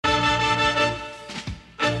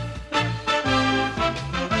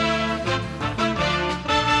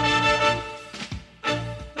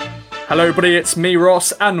Hello everybody, it's me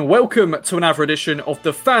Ross and welcome to another edition of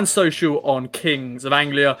the Fan Social on Kings of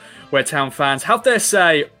Anglia, where town fans have their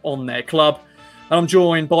say on their club. And I'm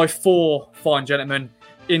joined by four fine gentlemen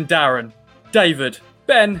in Darren, David,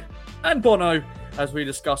 Ben and Bono as we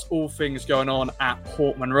discuss all things going on at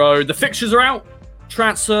Portman Road. The fixtures are out,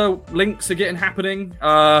 transfer links are getting happening,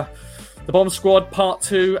 the Bomb Squad Part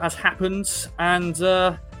 2 has happened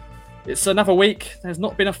and it's another week. There's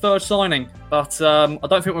not been a third signing, but I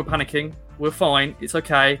don't think we're panicking. We're fine. It's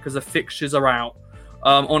okay because the fixtures are out.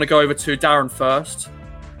 I want to go over to Darren first.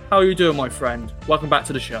 How are you doing, my friend? Welcome back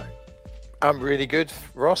to the show. I'm really good,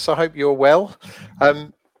 Ross. I hope you're well.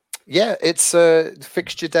 It's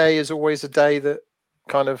fixture day is always a day that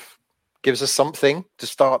kind of gives us something to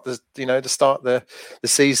start the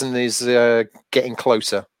season is getting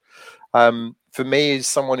closer. For me, as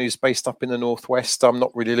someone who's based up in the Northwest, I'm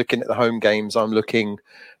not really looking at the home games. I'm looking,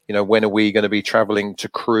 when are we going to be travelling to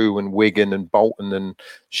Crewe and Wigan and Bolton and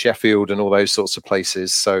Sheffield and all those sorts of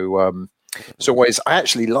places. So it's always, I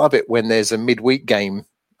actually love it when there's a midweek game.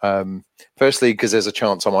 Firstly, because there's a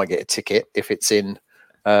chance I might get a ticket if it's in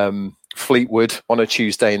Fleetwood on a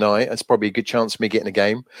Tuesday night. It's probably a good chance for me getting a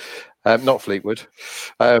game. Not Fleetwood.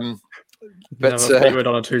 But Fleetwood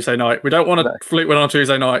on a Tuesday night. We don't want Fleetwood on a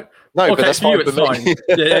Tuesday night. No, okay, but that's fine for me. Fine.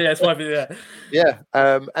 yeah, it's fine for you. Yeah.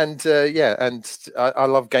 And I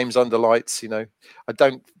love games under lights. I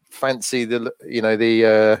don't fancy the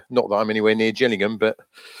not that I'm anywhere near Gillingham, but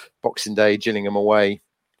Boxing Day, Gillingham away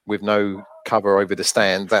with no cover over the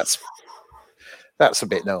stand. That's a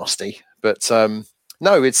bit nasty. But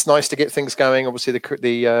no, it's nice to get things going. Obviously,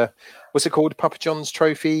 the what's it called? Papa John's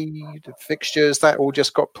Trophy fixtures that all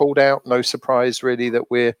just got pulled out. No surprise, really, that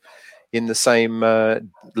we're in the same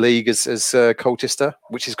league as Colchester,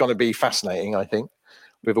 which is going to be fascinating, I think,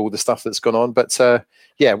 with all the stuff that's gone on. But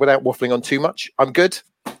without waffling on too much, I'm good.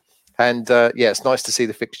 And it's nice to see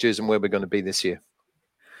the fixtures and where we're going to be this year.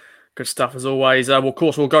 Good stuff as always. Of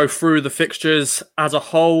course, we'll go through the fixtures as a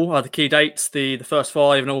whole, the key dates, the first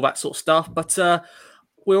five, and all that sort of stuff. But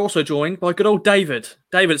we're also joined by good old David.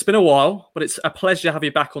 David, it's been a while, but it's a pleasure to have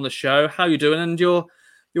you back on the show. How are you doing? And you're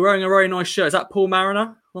wearing a very nice shirt. Is that Paul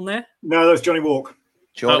Mariner on there? No, that's Johnny Walk.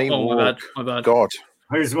 Johnny Walk. My bad. God.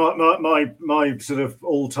 Who's my sort of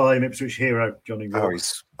all-time Ipswich hero, Johnny Walk.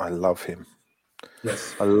 I love him.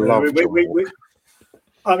 Yes. I love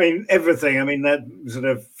I mean, everything. I mean, that sort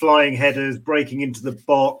of flying headers, breaking into the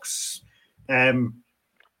box, Walkie's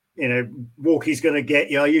going to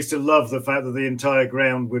get you. I used to love the fact that the entire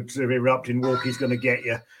ground would sort of erupt in Walkie's going to get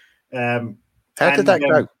you. How did that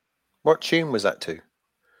go? What tune was that to?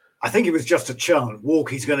 I think it was just a chant.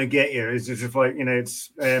 Walkie's going to get you. It's just like,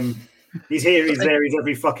 it's he's here, he's there, he's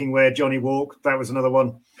every fucking where. Johnny Walk. That was another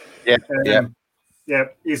one. Yeah. Yeah.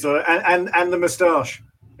 And the moustache.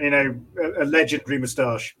 A legendary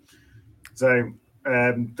moustache. So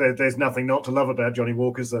there's nothing not to love about Johnny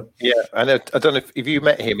Walk, is there? Yeah, I know. I don't know if you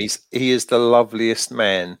met him. He is the loveliest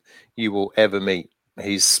man you will ever meet.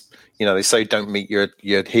 He's, they say don't meet your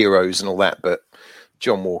heroes and all that, but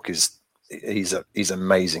John Walk he's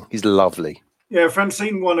amazing. He's lovely. Yeah,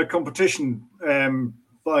 Francine won a competition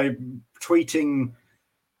by tweeting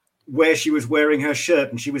where she was wearing her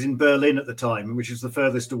shirt, and she was in Berlin at the time, which is the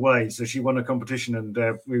furthest away. So she won a competition, and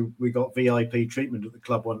we got VIP treatment at the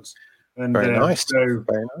club once. And very nice. So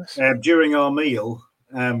very nice. During our meal,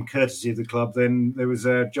 courtesy of the club, then there was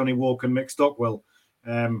Johnny Walk and Mick Stockwell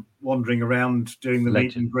wandering around doing the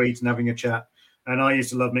meet and greet and having a chat. And I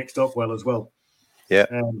used to love Mick Stockwell as well. Yeah.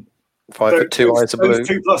 5'2", eyes are blue. Those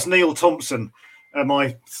two plus Neil Thompson are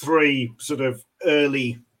my three sort of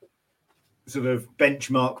early sort of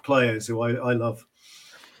benchmark players who I love.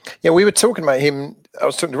 Yeah, we were talking about him. I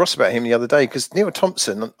was talking to Ross about him the other day because Neil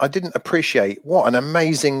Thompson, I didn't appreciate what an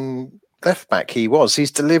amazing left back he was.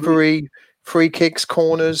 His delivery, free kicks,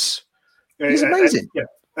 corners, he's amazing.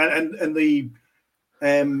 And the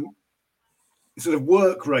sort of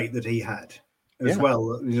work rate that he had as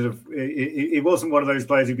well. He wasn't one of those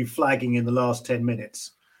players who'd be flagging in the last 10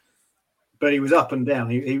 minutes. But he was up and down.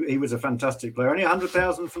 He was a fantastic player. Only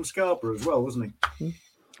 100,000 from Scarborough as well, wasn't he?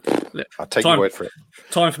 I'll take your word for it.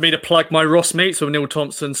 Time for me to plug my Ross meets with Neil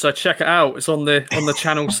Thompson. So check it out. It's on the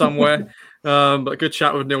channel somewhere. But a good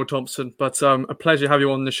chat with Neil Thompson. But a pleasure to have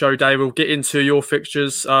you on the show, Dave. We'll get into your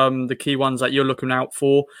fixtures, the key ones that you're looking out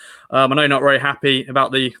for. I know you're not very happy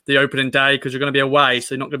about the opening day because you're going to be away,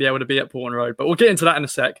 so you're not going to be able to be at Portman Road. But we'll get into that in a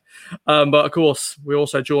sec. But of course, we're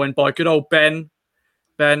also joined by good old Ben.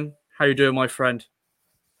 Ben, how you doing, my friend?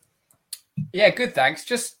 Yeah, good, thanks.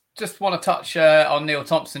 Just just want to touch on Neil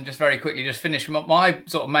Thompson just very quickly. Just finish my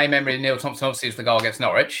sort of main memory of Neil Thompson. Obviously, is the goal against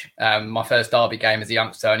Norwich. My first derby game as a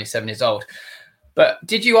youngster, only 7 years old. But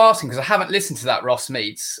did you ask him? Because I haven't listened to that Ross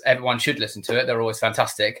Meets. Everyone should listen to it. They're always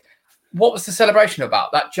fantastic. What was the celebration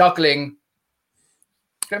about? That juggling.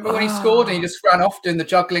 Remember when he scored and he just ran off doing the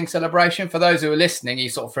juggling celebration? For those who are listening, he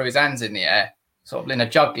sort of threw his hands in the air, sort of in a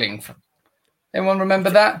juggling. Anyone remember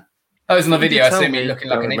that? I was on the video. I see me looking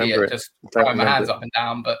like an idiot, just throwing my hands up and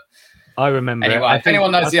down. But I remember. Anyway, if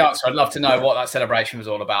anyone knows the answer, I'd love to know what that celebration was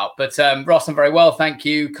all about. But Ross, I'm very well, thank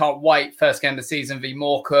you. Can't wait. First game of the season v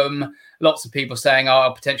Morecambe. Lots of people saying,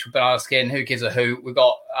 potential banana skin. Who gives a hoot? We've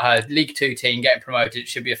got a League Two team getting promoted. It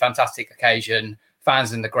should be a fantastic occasion.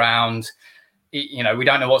 Fans in the ground. We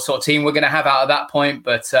don't know what sort of team we're going to have out at that point,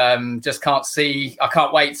 but just can't see. I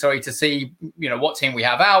can't wait, to see, what team we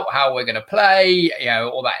have out, how we're going to play,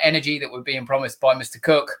 all that energy that we're being promised by Mr.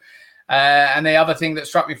 Cook. And the other thing that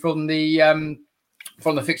struck me from the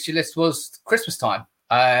fixture list was Christmas time.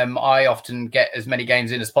 I often get as many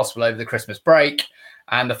games in as possible over the Christmas break.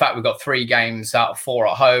 And the fact we've got 3 games out of 4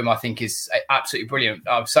 at home, I think is absolutely brilliant.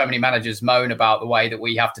 So many managers moan about the way that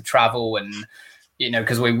we have to travel and,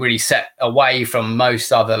 because we're really set away from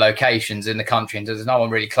most other locations in the country. And there's no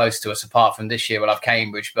one really close to us apart from this year. We'll have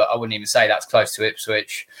Cambridge, but I wouldn't even say that's close to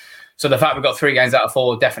Ipswich. So the fact we've got 3 games out of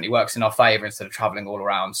 4 definitely works in our favour instead of travelling all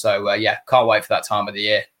around. So, can't wait for that time of the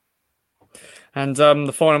year. And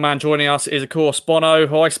the final man joining us is, of course, Bono,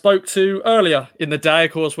 who I spoke to earlier in the day,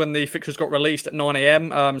 of course, when the fixtures got released at 9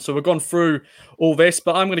 a.m. So we've gone through all this,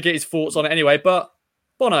 but I'm going to get his thoughts on it anyway. But,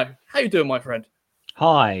 Bono, how you doing, my friend?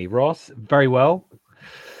 Hi, Ross. Very well.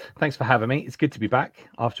 Thanks for having me. It's good to be back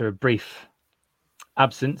after a brief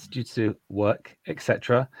absence due to work,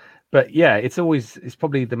 etc. But yeah, it's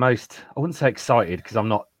probably the most, I wouldn't say excited because I'm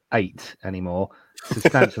not 8 anymore,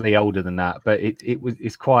 substantially older than that. But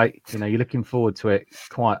it's quite, you're looking forward to it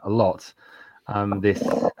quite a lot. This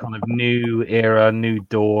kind of new era, new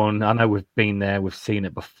dawn. I know we've been there, we've seen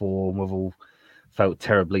it before, and we've all felt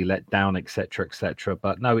terribly let down, etc., etc.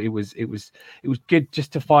 But no, it was good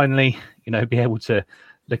just to finally, be able to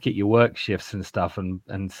look at your work shifts and stuff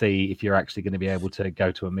and see if you're actually going to be able to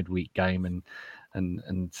go to a midweek game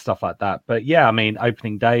and stuff like that. But yeah, I mean,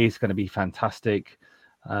 opening day is going to be fantastic.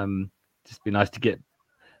 Just be nice to get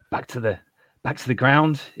back to the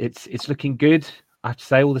ground. It's looking good. I have to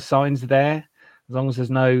say, all the signs are there. As long as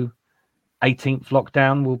there's no 18th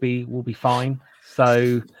lockdown, we'll be fine.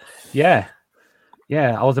 So yeah.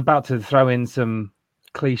 I was about to throw in some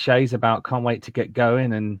cliches about can't wait to get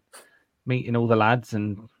going and meeting all the lads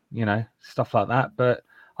and stuff like that. But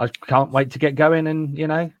I can't wait to get going and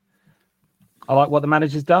I like what the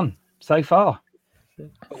manager's done so far.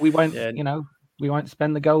 But we won't we won't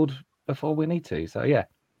spend the gold before we need to. So yeah.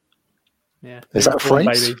 Is that a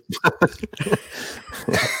phrase?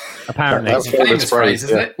 Apparently, that's a famous phrase,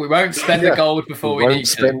 isn't it? We won't spend the gold before we need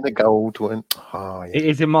to. Spend the gold when. It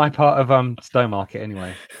is in my part of Stowmarket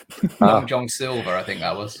anyway. Long John Silver, I think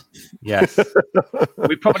that was. Yes,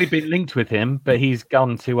 we've probably been linked with him, but he's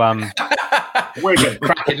gone to Wigan.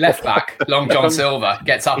 Cracking left back. Long John Silver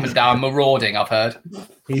gets up and down, marauding. I've heard.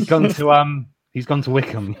 He's gone to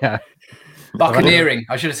Wickham. Yeah. Buccaneering.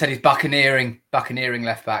 I should have said he's buccaneering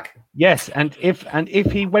left back. Yes, and if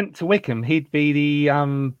he went to Wickham, he'd be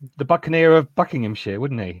the Buccaneer of Buckinghamshire,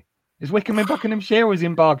 wouldn't he? Is Wickham in Buckinghamshire or is he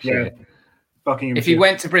in Berkshire? Yeah. Buckinghamshire. If he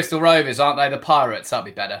went to Bristol Rovers, aren't they the Pirates? That'd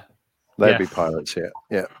be better. They'd be Pirates,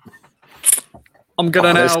 yeah. I'm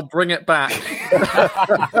going to now bring it back.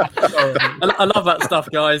 I love that stuff,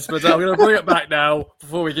 guys, but I'm going to bring it back now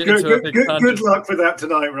before we get into a big tangent. Good luck with that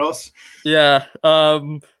tonight, Ross. Yeah,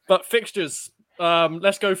 but fixtures,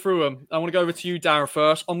 let's go through them. I want to go over to you, Darren,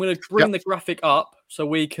 first. I'm going to bring the graphic up so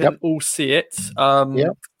we can all see it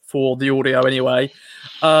for the audio anyway.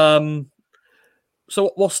 So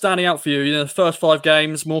what's standing out for you? The first 5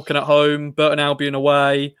 games, Morecambe at home, Burton Albion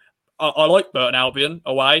away. I like Burton Albion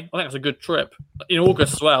away. I think that's a good trip. In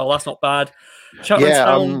August as well, that's not bad. Cheltenham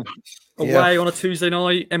Town away on a Tuesday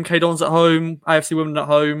night. MK Dons at home. AFC Women at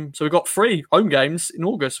home. So we've got 3 home games in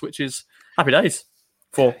August, which is happy days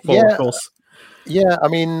for of course. Yeah, I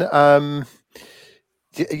mean,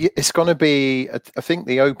 it's going to be, I think,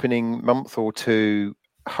 the opening month or 2,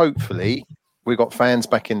 hopefully, we've got fans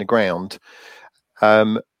back in the ground.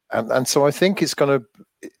 And so I think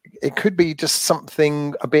it could be just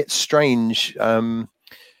something a bit strange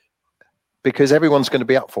because everyone's going to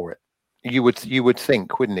be up for it. You would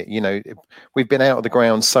think, wouldn't it? We've been out of the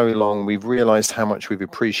ground so long, we've realised how much we've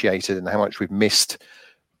appreciated and how much we've missed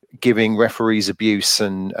giving referees abuse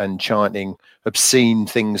and chanting obscene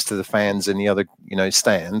things to the fans in the other,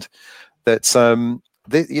 stand. That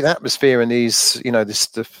the atmosphere in these,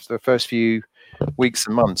 the first few weeks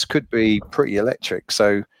and months could be pretty electric.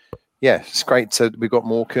 So, yeah, it's great we've got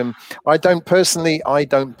Morecambe. I don't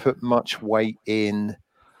put much weight in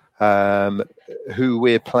who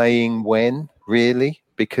we're playing when, really,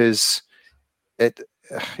 because it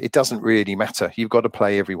doesn't really matter. You've got to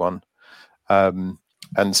play everyone.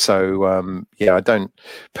 And so, I don't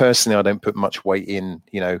put much weight in,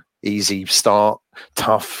 easy start,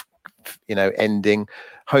 tough, ending.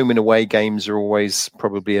 Home and away games are always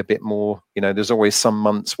probably a bit more, there's always some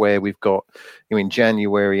months where we've got, in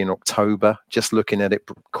January and October, just looking at it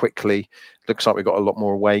quickly, looks like we've got a lot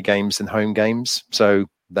more away games than home games. So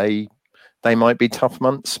they might be tough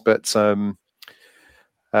months, but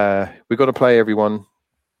we've got to play everyone.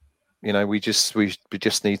 We just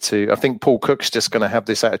need to. I think Paul Cook's just going to have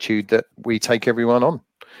this attitude that we take everyone on,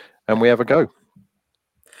 and we have a go.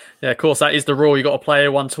 Yeah, of course, that is the rule. You got to play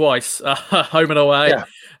everyone twice, home and away. Yeah.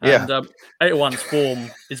 And 8-1's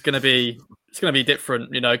form is going to be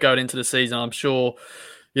different. Going into the season, I'm sure.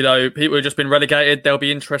 People who've just been relegated, there'll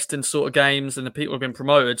be interesting sort of games, and the people who've been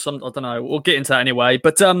promoted. I don't know. We'll get into that anyway.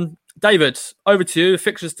 But David, over to you. The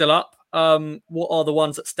fixture's still up. What are the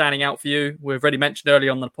ones that's standing out for you? We've already mentioned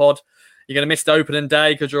earlier on the pod. You're going to miss the opening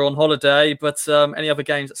day because you're on holiday. But any other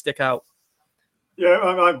games that stick out? Yeah,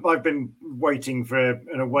 I've been waiting for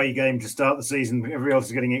an away game to start the season. Everybody else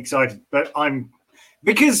is getting excited, but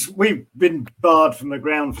because we've been barred from the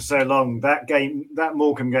ground for so long. That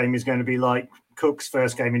Morecambe game is going to be like Cook's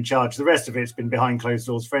first game in charge. The rest of it's been behind closed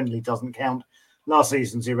doors. Friendly doesn't count. Last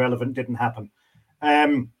season's irrelevant. Didn't happen.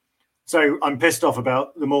 So I'm pissed off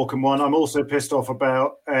about the Morecambe one. I'm also pissed off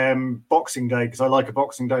about Boxing Day because I like a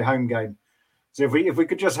Boxing Day home game. So if we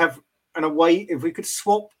could just have an away, if we could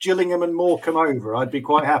swap Gillingham and Morecambe over, I'd be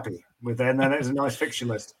quite happy with that. And then it's a nice fixture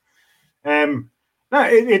list. I'm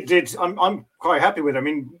quite happy with it. I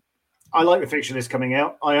mean, I like the fixture list coming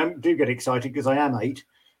out. Do get excited because I am 8.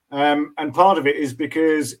 And part of it is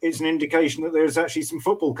because it's an indication that there's actually some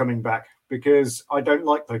football coming back, because I don't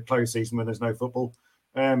like the closed season when there's no football.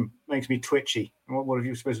 Makes me twitchy. What are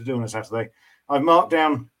you supposed to do on a Saturday? I've marked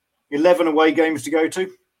down 11 away games to go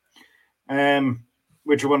to,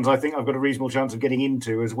 which are ones I think I've got a reasonable chance of getting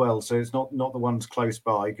into as well. So it's not the ones close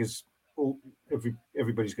by, because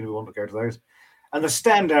everybody's going to want to go to those. And the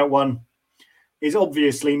standout one is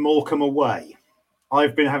obviously Morecambe away.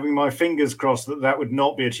 I've been having my fingers crossed that would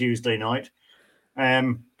not be a Tuesday night,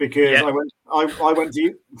 because I went to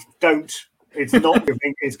you. Don't. It's not.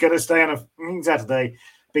 It's going to stay on a Saturday,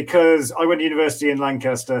 because I went to university in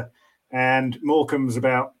Lancaster, and Morecambe's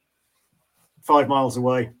about 5 miles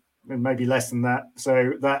away, and maybe less than that.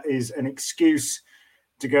 So that is an excuse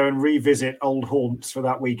to go and revisit old haunts for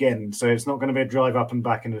that weekend. So it's not going to be a drive up and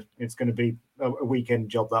back, and it's going to be a weekend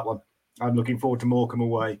job, that one. I'm looking forward to Morecambe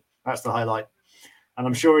away. That's the highlight. And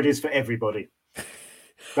I'm sure it is for everybody.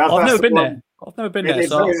 I've never been there.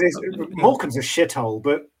 Morecambe's a shithole,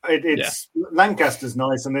 but Lancaster's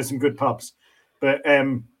nice and there's some good pubs. But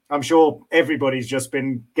I'm sure everybody's just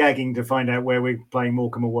been gagging to find out where we're playing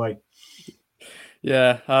Morecambe away.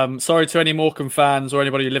 Yeah, sorry to any Morecambe fans or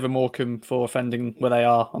anybody who live in Morecambe for offending where they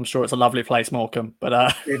are. I'm sure it's a lovely place, Morecambe,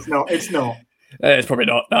 but it's not. It's not. It's probably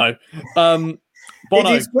not. No.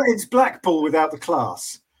 Bono. It's Blackpool without the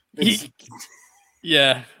class.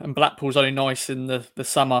 Yeah, and Blackpool's only nice in the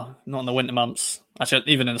summer, not in the winter months. Actually,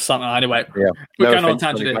 even in the summer. Anyway, yeah. We're going on a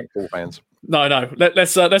tangent. Blackpool fans. No.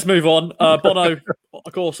 Let's move on. Bono,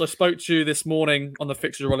 of course, I spoke to you this morning on the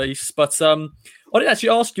fixture release, but I didn't actually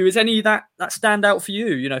ask you, is any that stand out for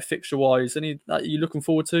you, fixture-wise? Any that you're looking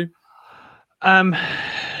forward to?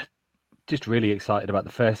 Just really excited about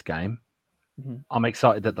the first game. Mm-hmm. I'm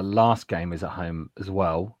excited that the last game is at home as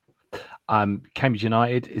well. Cambridge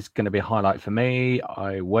United is going to be a highlight for me.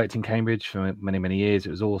 I worked in Cambridge for many, many years. It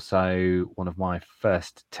was also one of my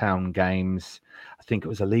first town games. I think it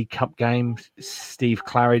was a League Cup game. Steve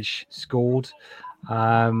Claridge scored.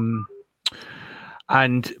 But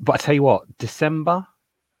I tell you what, December,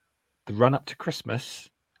 the run up to Christmas,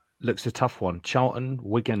 looks a tough one. Charlton,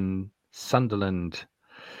 Wigan, Sunderland.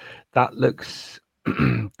 That looks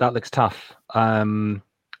tough.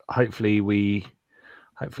 Hopefully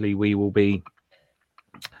we will be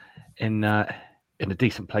in a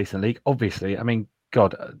decent place in the league. Obviously, I mean,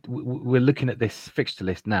 God, we're looking at this fixture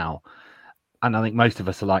list now, and I think most of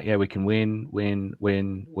us are like, yeah, we can win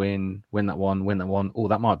that one. Oh,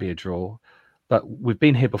 that might be a draw. But we've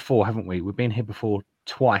been here before, haven't we? We've been here before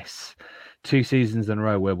twice, 2 seasons in a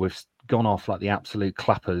row where we've gone off like the absolute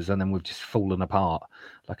clappers, and then we've just fallen apart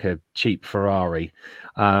like a cheap Ferrari.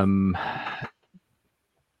 I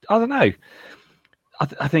don't know.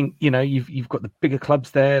 I think you've got the bigger clubs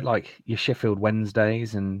there, like your Sheffield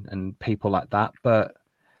Wednesdays and people like that. But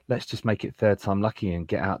let's just make it third time lucky and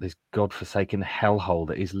get out this godforsaken hellhole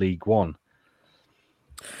that is League One,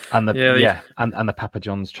 and the Papa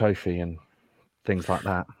John's Trophy and things like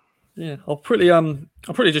that. Yeah, I'll pretty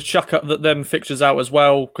just chuck up them fixtures out as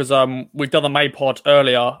well, because we've done the May pod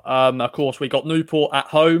earlier. Of course, we got Newport at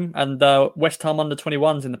home and West Ham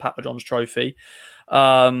under-21s in the Papa John's Trophy.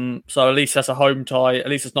 So at least that's a home tie. At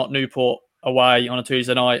least it's not Newport away on a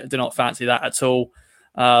Tuesday night. I do not fancy that at all.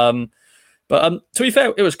 But to be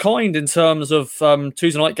fair, it was kind in terms of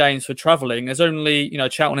Tuesday night games for travelling. There's only,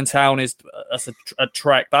 Cheltenham in town that's a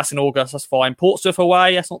trek. That's in August. That's fine. Portsmouth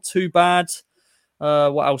away. That's not too bad.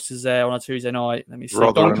 What else is there on a Tuesday night? Let me see.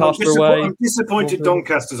 Doncaster away. I'm disappointed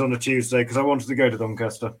Doncaster's on a Tuesday because I wanted to go to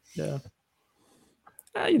Doncaster. Yeah.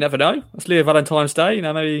 You never know. It's Leo Valentine's Day.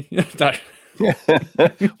 Maybe. No.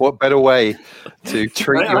 What better way to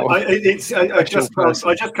treat I just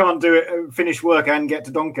can't do it. Finish work and get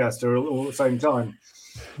to Doncaster all at the same time.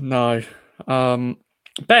 No.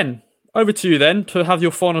 Ben, over to you then to have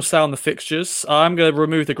your final say on the fixtures. I'm going to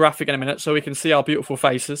remove the graphic in a minute so we can see our beautiful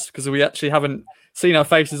faces, because we actually haven't seen our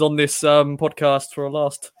faces on this podcast for the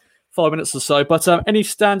last 5 minutes or so. But any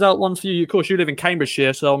standout ones for you? Of course, you live in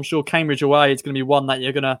Cambridgeshire, so I'm sure Cambridge away is going to be one that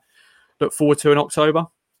you're going to look forward to in October.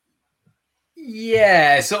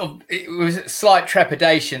 Yeah, it was slight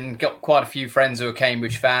trepidation. Got quite a few friends who are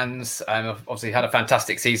Cambridge fans. Obviously had a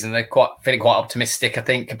fantastic season. They're feeling quite optimistic, I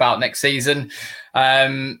think, about next season.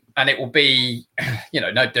 And it will be,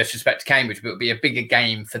 no disrespect to Cambridge, but it will be a bigger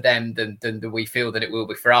game for them than we feel that it will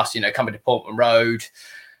be for us, coming to Portman Road.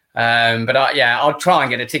 I'll try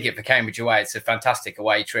and get a ticket for Cambridge away. It's a fantastic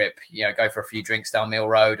away trip. Go for a few drinks down Mill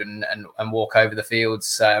Road and walk over the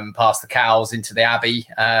fields, past the cows into the Abbey.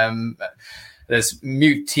 There's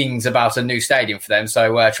mutings about a new stadium for them,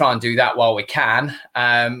 so try and do that while we can,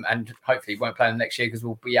 and hopefully won't play them next year because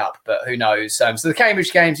we'll be up, but who knows. So the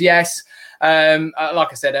Cambridge games, yes. Like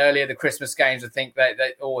I said earlier, the Christmas games, I think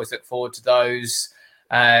they always look forward to those.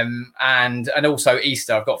 And also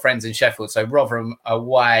Easter. I've got friends in Sheffield, so Rotherham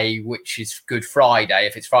away, which is Good Friday.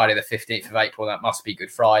 If it's Friday the 15th of April, that must be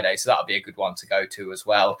Good Friday, so that'll be a good one to go to as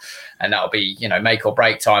well, and that'll be make or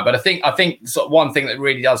break time. But I think sort of one thing that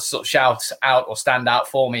really does sort of shout out or stand out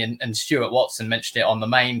for me, and Stuart Watson mentioned it on the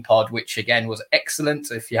main pod, which again was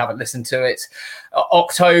excellent. If you haven't listened to it,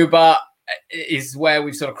 October is where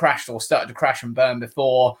we've sort of crashed or started to crash and burn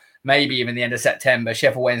before. Maybe even the end of September.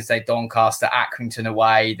 Sheffield Wednesday, Doncaster, Accrington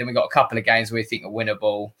away. Then we've got a couple of games we think are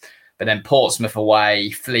winnable. But then Portsmouth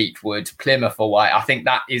away, Fleetwood, Plymouth away. I think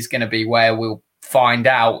that is going to be where we'll find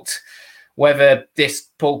out whether this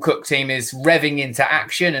Paul Cook team is revving into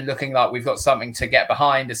action and looking like we've got something to get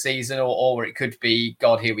behind the season, or it could be,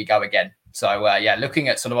 God, here we go again. So, looking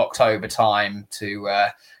at sort of October time to,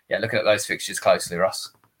 looking at those fixtures closely,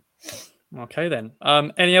 Ross. Okay, then.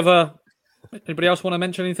 Anybody else want to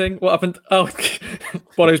mention anything? What happened? Oh,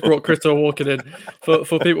 Bono's brought Crystal Walken in.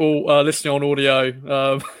 For people listening on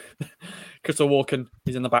audio, Crystal Walken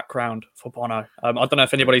is in the background for Bono. I don't know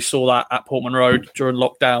if anybody saw that at Portman Road during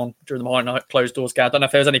lockdown, during the Monday night closed doors game. I don't know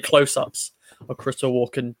if there was any close-ups of Crystal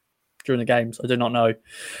Walken during the games. I do not know.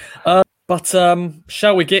 But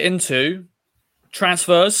shall we get into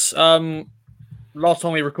transfers? Last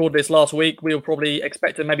time we recorded this last week, we were probably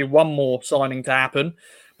expecting maybe one more signing to happen.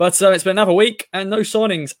 But it's been another week and no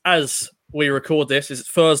signings as we record this. It's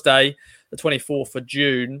Thursday, the 24th of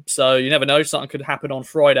June. So you never know, something could happen on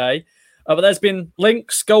Friday. But there's been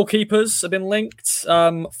links. Goalkeepers have been linked.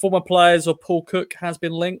 Former players of Paul Cook has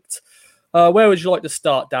been linked. Where would you like to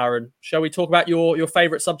start, Darren? Shall we talk about your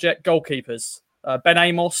favourite subject, goalkeepers? Ben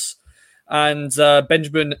Amos and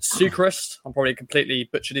Benjamin Sucrest. I'm probably completely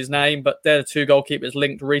butchered his name, but they're the two goalkeepers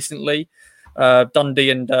linked recently. Dundee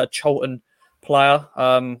and Charlton player.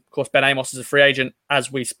 Of course, Ben Amos is a free agent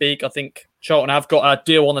as we speak. I think Charlton have got a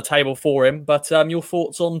deal on the table for him. But your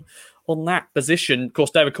thoughts on that position? Of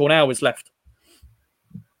course, David Cornell is left.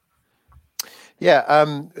 Yeah,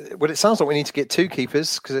 well, it sounds like we need to get two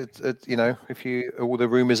keepers because, if all the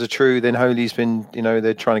rumours are true, then Holy's been,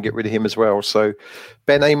 they're trying to get rid of him as well. So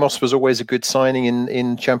Ben Amos was always a good signing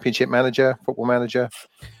in Championship Manager, Football Manager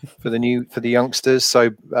for the youngsters. So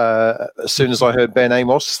as soon as I heard Ben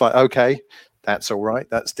Amos, it's like, okay, that's all right,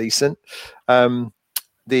 that's decent.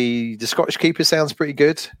 The Scottish keeper sounds pretty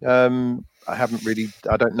good. I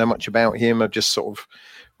don't know much about him. I've just sort of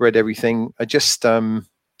read everything.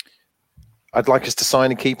 I'd like us to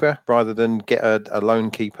sign a keeper rather than get a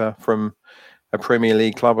loan keeper from a Premier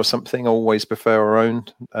League club or something. I always prefer our own.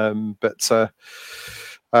 I'm not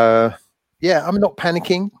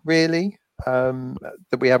panicking really.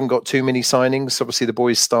 that we haven't got too many signings. Obviously, the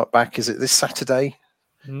boys start back. Is it this Saturday?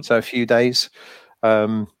 So a few days.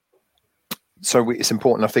 So it's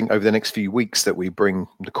important, I think, over the next few weeks that we bring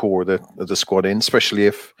the core of the squad in, especially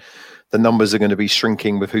if the numbers are going to be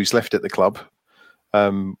shrinking with who's left at the club,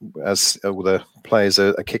 as all the players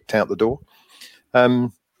are kicked out the door.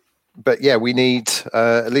 But yeah, we need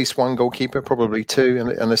at least one goalkeeper, probably two,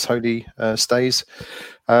 unless Holy stays.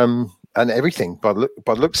 And everything, by the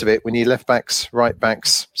looks of it, we need left backs, right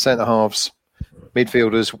backs, centre halves,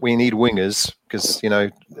 midfielders. We need wingers because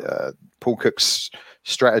Paul Cook's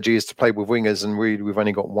strategy is to play with wingers, and we've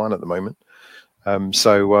only got one at the moment.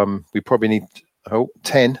 So we probably need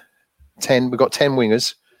 10. We've got 10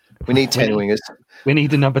 wingers. We need 10 wingers. We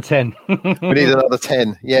need a number 10. We need another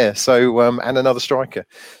 10. Yeah. So and another striker.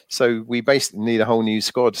 So we basically need a whole new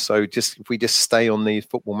squad. So if we just stay on the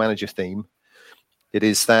Football Manager theme, it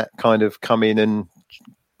is that kind of come in and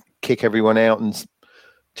kick everyone out and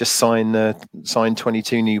just sign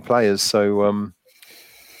 22 new players. So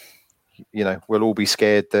we'll all be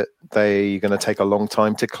scared that they're going to take a long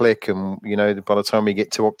time to click, and by the time we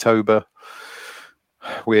get to October,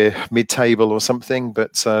 we're mid-table or something.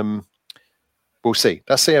 But we'll see.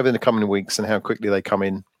 Let's see over the coming weeks and how quickly they come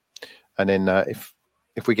in, and then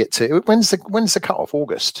if we get to when's the cut-off?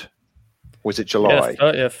 August. Was it July?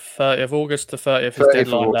 Yeah, 30th August to 30th is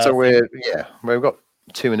deadline. So we've got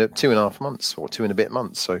two and a half months or 2 and a bit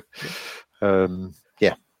months. So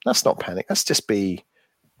let's not panic. Let's just be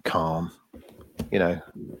calm. Yeah,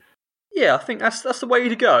 I think that's the way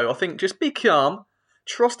to go. I think just be calm,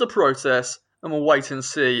 trust the process, and we'll wait and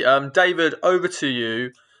see. David, over to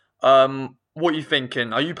you. What are you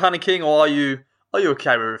thinking? Are you panicking, or are you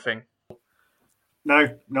okay with everything?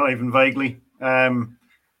 No, not even vaguely.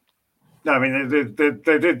 No, I mean,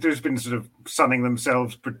 they've just been sort of sunning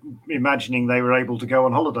themselves, imagining they were able to go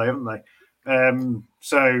on holiday, haven't they?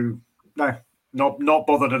 So, no, not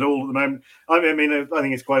bothered at all at the moment. I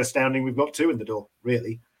think it's quite astounding we've got 2 in the door,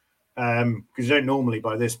 really. Because you don't normally,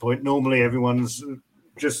 by this point, everyone's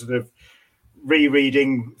just sort of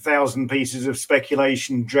rereading 1,000 pieces of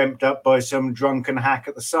speculation dreamt up by some drunken hack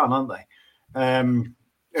at the Sun, aren't they? And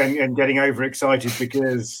getting overexcited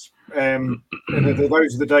because...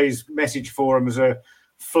 those are the days message forums are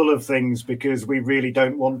full of things because we really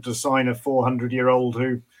don't want to sign a 400-year-old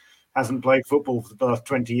who hasn't played football for the last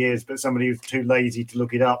 20 years, but somebody who's too lazy to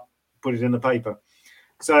look it up, put it in the paper.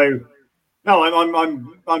 So, no,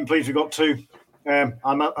 I'm pleased we've got 2.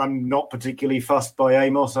 I'm not particularly fussed by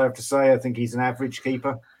Amos, I have to say. I think he's an average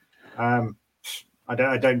keeper. I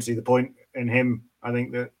don't see the point in him. I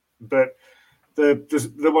think that, but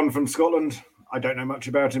the one from Scotland, I don't know much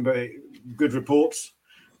about him, but good reports.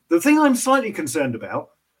 The thing I'm slightly concerned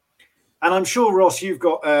about, and I'm sure, Ross, you've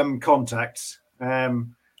got contacts.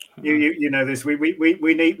 You know this. We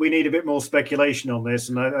need a bit more speculation on this,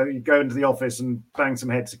 and I go into the office and bang some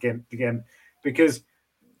heads again, because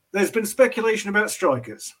there's been speculation about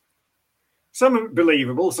strikers. Some of it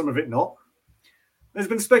believable, some of it not. There's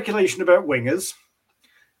been speculation about wingers,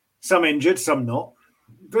 some injured, some not.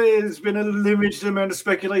 There's been a limited amount of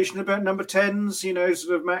speculation about number 10s,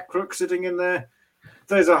 sort of Matt Crook sitting in there.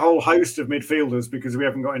 There's a whole host of midfielders because we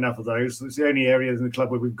haven't got enough of those. It's the only area in the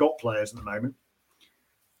club where we've got players at the moment.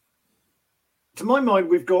 To my mind,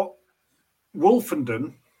 we've got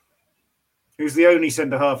Wolfenden, who's the only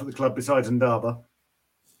centre-half at the club besides Ndaba.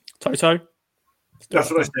 Toto?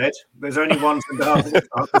 That's what I said. There's only one centre-half at the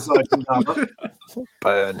club besides Ndaba.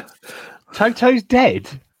 Burn. Toto's dead?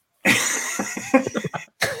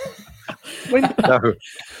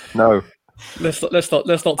 No. Let's not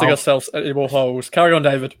dig ourselves any more holes. Carry on,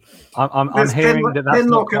 David. I'm hearing that's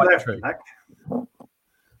not quite true.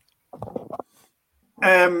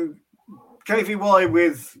 KVY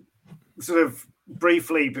with sort of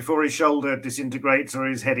briefly before his shoulder disintegrates or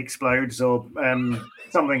his head explodes or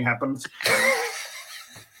something happens.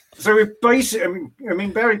 So we basically,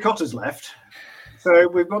 Barry Cotter's left, so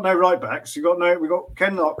we've got no right backs. We've got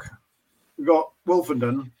Kenlock, we've got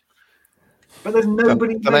Wolfenden, but there's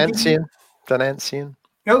nobody. Donansian.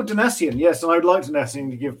 Oh, Donasian, yes, and I would like Donasian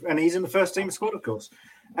to give, and he's in the first team squad, of course.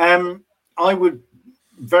 I would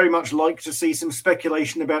very much like to see some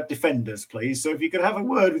speculation about defenders, please. So if you could have a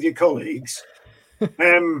word with your colleagues.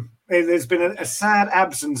 There's been a sad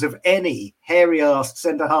absence of any hairy-arsed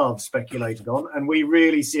centre-half speculated on, and we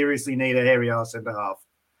really seriously need a hairy-arsed centre-half.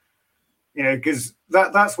 Because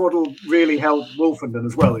that's what will really help Wolfenden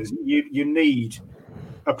as well, is you need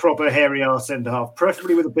a proper hairy-arsed centre-half,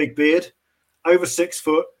 preferably with a big beard, over 6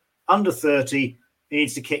 foot, under 30, he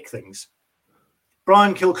needs to kick things.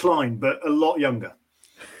 Brian Kilcline, but a lot younger.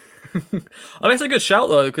 I mean, it's a good shout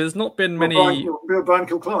though, because there's not been many. Brian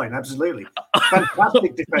Kilcline, absolutely,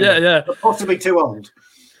 fantastic defender. Yeah, but possibly too old.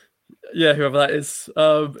 Yeah, whoever that is.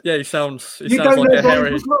 He sounds. You sounds don't like know a Brian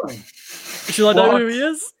hairy. Kilcline? Should I know who he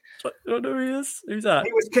is? I don't know who he is. Who's that?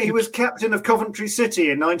 He was captain of Coventry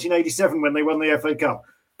City in 1987 when they won the FA Cup.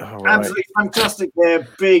 Oh, right. Absolutely fantastic there,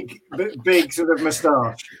 big sort of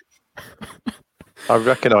moustache. I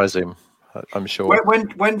recognise him. I'm sure.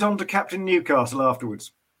 Went on to captain Newcastle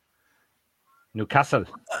afterwards. Newcastle.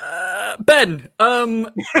 Ben, how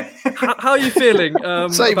are you feeling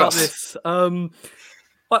Save about us. this?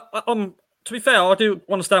 To be fair, I do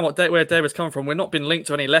understand where David's coming from. We're not been linked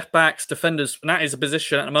to any left backs, defenders, and that is a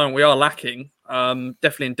position at the moment we are lacking.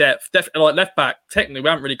 Definitely in depth. Definitely like left back. Technically, we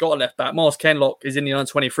haven't really got a left back. Miles Kenlock is in the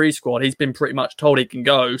under-23 squad. He's been pretty much told he can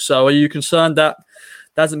go. So, are you concerned that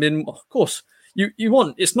hasn't been? Of course, you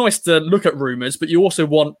want. It's nice to look at rumours, but you also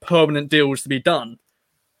want permanent deals to be done.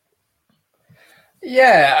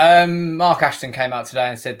 Yeah, Mark Ashton came out today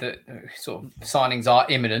and said that sort of signings are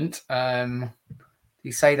imminent. Did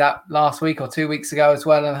he say that last week or 2 weeks ago as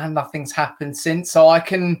well? And nothing's happened since. So I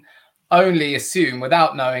can only assume,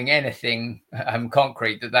 without knowing anything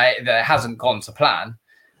concrete, that it hasn't gone to plan.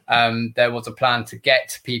 There was a plan to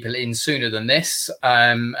get people in sooner than this.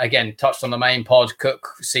 Again, touched on the main pod.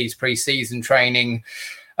 Cook sees pre-season training.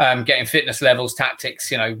 Getting fitness levels,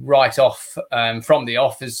 tactics, right off from the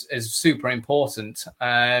off is super important.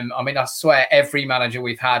 I mean, I swear every manager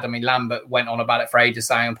we've had, Lambert went on about it for ages,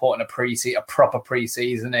 saying how important a proper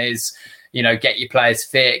pre-season is, get your players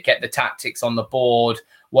fit, get the tactics on the board,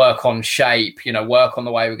 work on shape, work on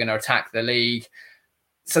the way we're going to attack the league.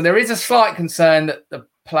 So there is a slight concern that the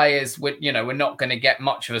players, we're not going to get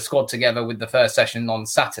much of a squad together with the first session on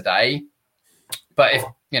Saturday. But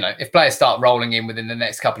if players start rolling in within the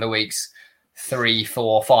next couple of weeks, 3,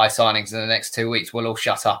 4, 5 signings in the next 2 weeks, we'll all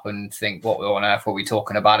shut up and think, what on earth were we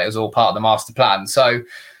talking about? It was all part of the master plan. So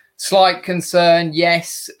slight concern,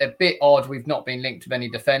 yes, a bit odd. We've not been linked with any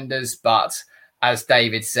defenders, but as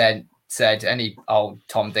David said, any old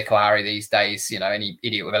Tom, Dick or Harry these days, any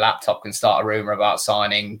idiot with a laptop can start a rumour about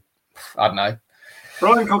signing, I don't know,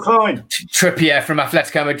 Brian Kilcline. Trippier from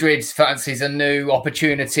Atletico Madrid fancies a new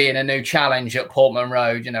opportunity and a new challenge at Portman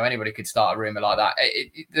Road. Anybody could start a rumour like that.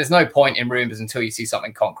 There's no point in rumours until you see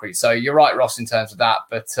something concrete. So you're right, Ross, in terms of that.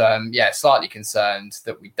 But slightly concerned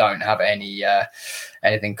that we don't have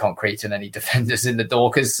anything concrete and any defenders in the door.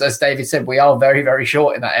 Because as David said, we are very, very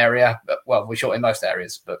short in that area. Well, we're short in most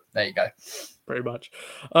areas, but there you go. Pretty much.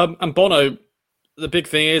 And Bono, the big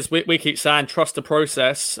thing is we keep saying trust the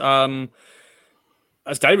process.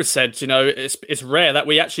 As David said, it's rare that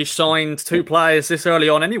we actually signed 2 players this early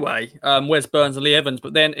on anyway, Wes Burns and Lee Evans.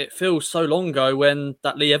 But then it feels so long ago when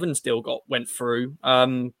that Lee Evans deal went through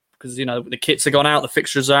because, the kits have gone out, the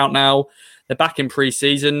fixtures are out now. They're back in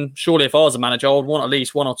pre-season. Surely if I was a manager, I would want at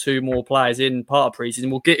least 1 or 2 more players in part of pre-season.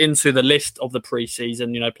 We'll get into the list of the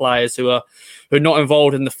pre-season, players who are not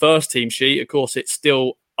involved in the first team sheet. Of course, it's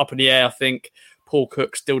still up in the air. I think Paul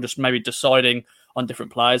Cook still just maybe deciding on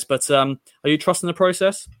different players, but are you trusting the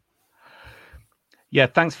process? Yeah,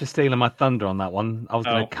 thanks for stealing my thunder on that one. I was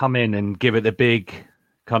going to come in and give it a big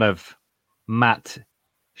kind of Matt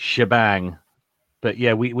shebang, but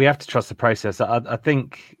yeah, we have to trust the process. I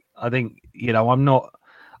think I'm not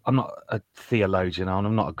a theologian, and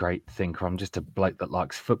I'm not a great thinker. I'm just a bloke that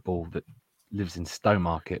likes football that lives in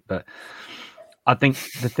Stowmarket. But I think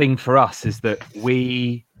the thing for us is that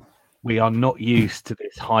we are not used to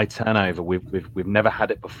this high turnover. We've never had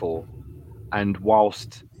it before. And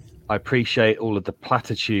whilst I appreciate all of the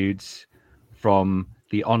platitudes from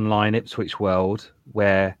the online Ipswich world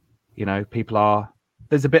where,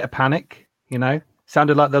 there's a bit of panic,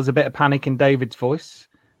 sounded like there was a bit of panic in David's voice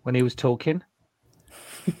when he was talking.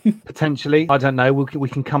 Potentially. I don't know. We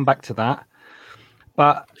can come back to that.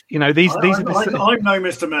 But, these are the... I'm no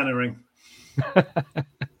Mr. Mannering.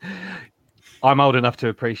 I'm old enough to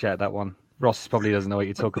appreciate that one. Ross probably doesn't know what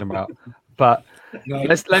you're talking about, but no.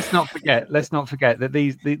 Let's not forget that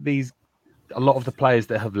these a lot of the players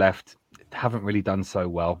that have left haven't really done so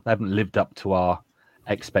well. They haven't lived up to our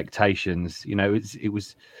expectations. It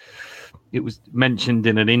was mentioned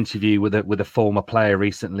in an interview with a former player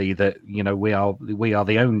recently that we are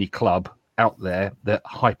the only club out there that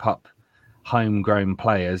hype up homegrown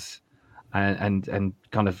players and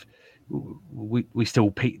kind of we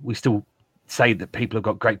still say that people have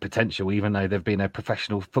got great potential, even though they've been a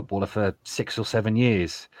professional footballer for 6 or 7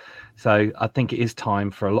 years. So I think it is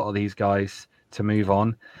time for a lot of these guys to move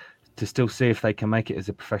on, to still see if they can make it as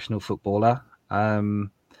a professional footballer.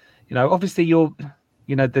 Obviously you're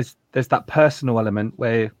there's that personal element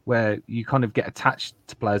where you kind of get attached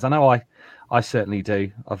to players. I know I certainly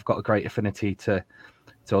do. I've got a great affinity to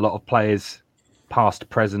a lot of players, past,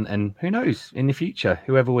 present, and who knows in the future,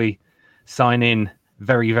 whoever we sign in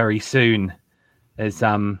very, very soon, as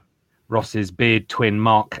Ross's beard twin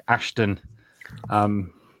Mark Ashton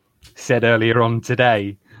said earlier on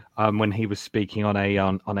today, when he was speaking on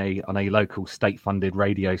a local state-funded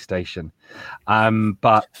radio station.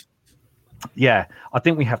 But yeah, I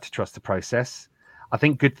think we have to trust the process. I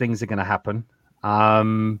think good things are going to happen.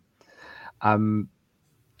 I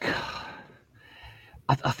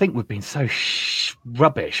think we've been so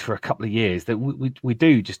rubbish for a couple of years that we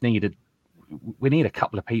do just need a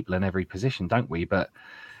couple of people in every position, don't we? But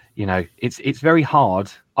it's very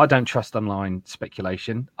hard. I don't trust online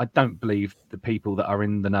speculation. I don't believe the people that are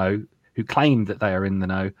in the know, who claim that they are in the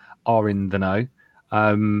know, are in the know.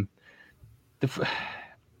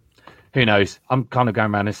 Who knows? I'm kind of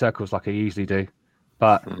going around in circles like I usually do,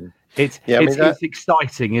 but it's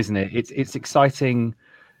exciting, isn't it? It's exciting.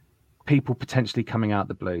 People potentially coming out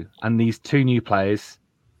the blue, and these two new players,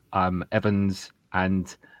 Evans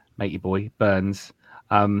and matey boy Burns.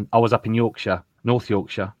 I was up in Yorkshire, North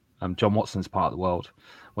Yorkshire, John Watson's part of the world,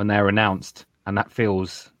 when they were announced, and that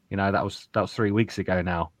feels, that was 3 weeks ago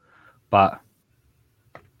now, but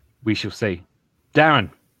we shall see. Darren.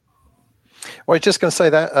 Well, I was just going to say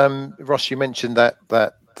that, Ross, you mentioned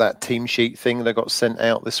that team sheet thing that got sent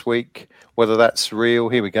out this week. Whether that's real,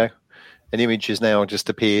 here we go. An image has now just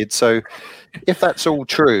appeared. So if that's all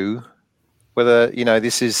true, whether,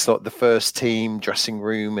 this is like the first team dressing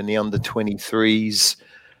room and the under 23s,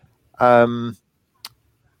 then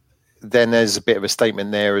there's a bit of a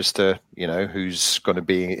statement there as to, who's going to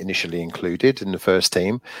be initially included in the first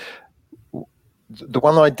team. The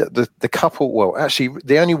one the couple, well, actually,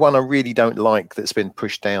 the only one I really don't like that's been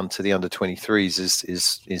pushed down to the under 23s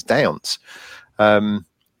is Downs,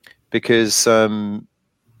 because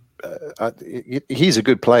he's a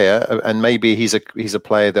good player, and maybe he's a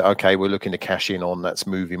player that, okay, we're looking to cash in on. Let's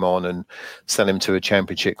move him on and sell him to a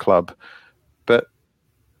championship club, but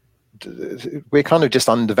we're kind of just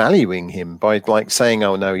undervaluing him by saying,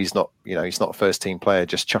 oh no, he's not a first team player,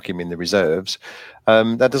 just chuck him in the reserves.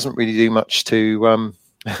 That doesn't really do much to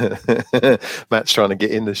Matt's trying to get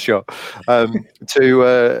in the shot,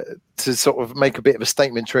 to sort of make a bit of a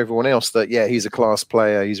statement to everyone else that, yeah, he's a class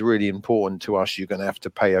player, he's really important to us, you're going to have to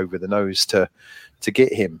pay over the nose to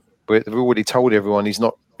get him. But we've already told everyone he's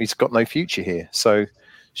got no future here. So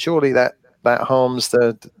surely that harms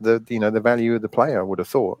the value of the player, I would have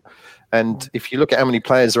thought. And if you look at how many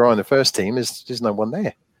players there are in the first team, there's no one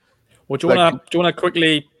there. Well, do you want to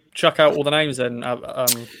quickly chuck out all the names then,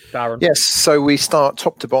 Darren? Yes. So we start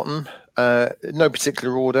top to bottom, no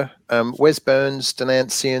particular order. Wes Burns,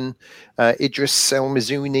 Donancian, Idris El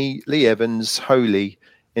Mizouni, Lee Evans, Holy,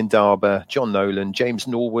 Indaba, John Nolan, James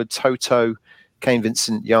Norwood, Toto, Kane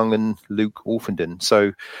Vincent Young, and Luke Orphendon.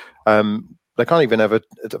 So they can't even have a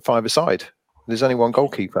five-a-side. There's only one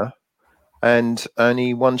goalkeeper and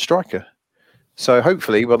only one striker. So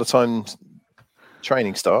hopefully by the time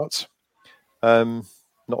training starts,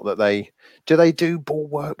 not that they do ball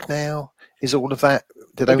work now. Is all of that?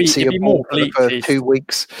 They don't see a ball for the first 2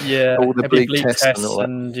 weeks. Yeah, all the bleep tests and all that.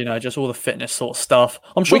 And just all the fitness sort of stuff.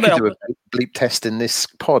 I'm sure we could do a bleep test in this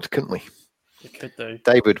pod, couldn't we? We could do.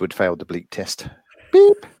 David would fail the bleep test.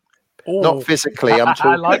 Beep. Ooh. Not physically. I'm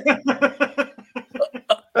talking. I like.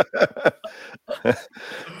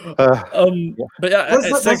 But yeah,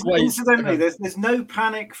 incidentally, there's no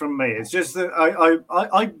panic from me. It's just that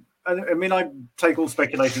I mean, I take all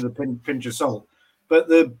speculation with a pinch of salt, but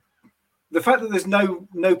the fact that there's no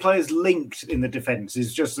players linked in the defence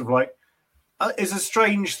is just sort of like is a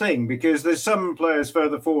strange thing, because there's some players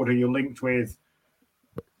further forward who you're linked with,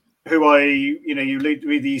 who you lead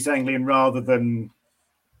with the East Anglian rather than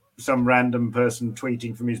some random person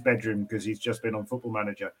tweeting from his bedroom because he's just been on Football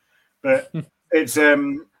Manager. But it's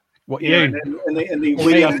what you and the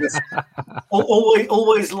we understand,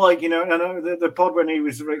 always like and the pod when he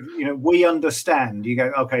was we understand, you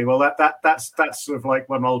go, okay, well that's sort of like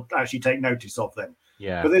one I'll actually take notice of then.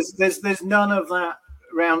 Yeah. But there's none of that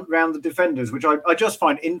round the defenders, which I just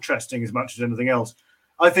find interesting as much as anything else.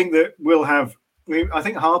 I think that we'll have. I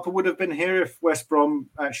think Harper would have been here if West Brom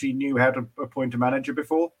actually knew how to appoint a manager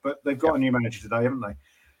before, but they've got a new manager today, haven't they?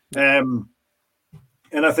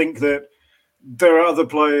 And I think that there are other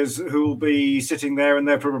players who will be sitting there and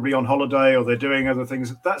they're probably on holiday or they're doing other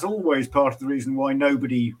things. That's always part of the reason why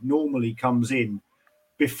nobody normally comes in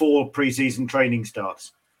before pre-season training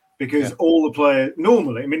starts. Because all the players,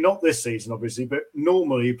 normally, I mean, not this season, obviously, but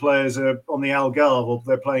normally players are on the Algarve or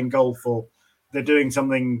they're playing golf or they're doing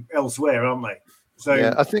something elsewhere, aren't they? So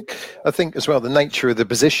yeah, I think as well, the nature of the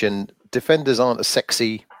position, defenders aren't a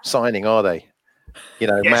sexy signing, are they? You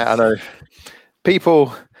know, Yes. Matt, I know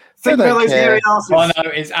people. think they about don't those care. hairy asses. Bono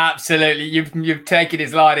is absolutely. You've taken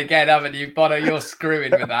his line again, haven't you, Bono? You're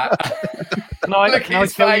screwing with that.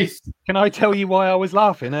 Can I tell you why I was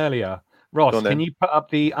laughing earlier? Ross, Go on can then. you put up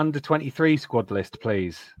the under-23 squad list,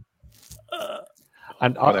 please?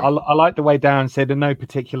 And I like the way Darren said in no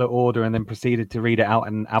particular order and then proceeded to read it out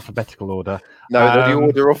in alphabetical order. No, the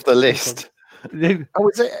order off the list. Oh,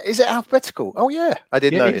 is it alphabetical? Oh, yeah. I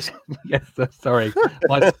did notice. Yes, sorry.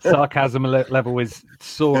 My sarcasm level is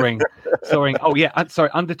soaring. Oh, yeah. Sorry,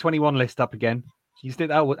 under-21 list up again. You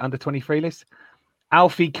did that under-23 list?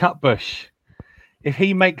 Alfie Cutbush. If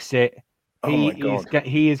he makes it,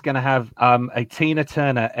 he is going to have a Tina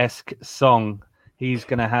Turner-esque song. He's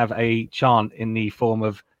going to have a chant in the form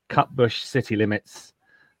of Cutbush City Limits.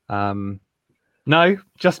 No,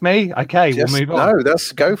 just me. Okay, we'll move on. No,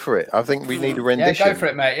 let's go for it. I think we need a rendition. Yeah, go for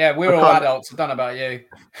it, mate. Yeah, we're all adults. I don't know about you.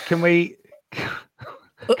 Can we?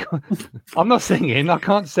 I'm not singing. I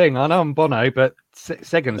can't sing. I know I'm Bono, but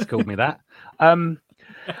Segan's called me that. Are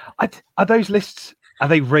those lists? Are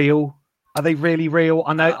they real? Are they really real?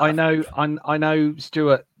 I know.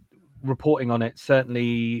 Stuart reporting on it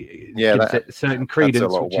certainly gives it certain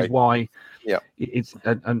credence, which is why it's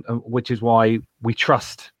which is why we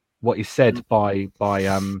trust what is said by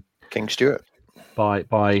King Stuart,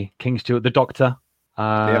 by King Stuart, the Doctor,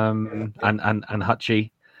 and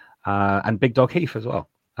Hutchie, and Big Dog Heath as well,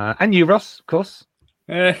 and you, Ross, of course.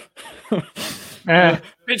 It's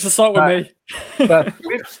a sight with me. But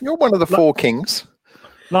you're one of the four kings.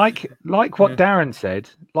 Like what Darren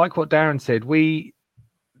said, we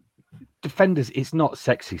defenders, it's not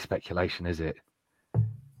sexy speculation, is it?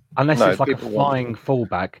 Unless it's like a flying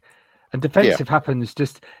fullback. And defensive happens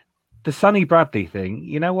just the Sonny Bradley thing.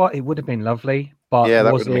 You know what? It would have been lovely, but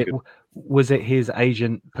was it his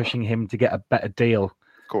agent pushing him to get a better deal?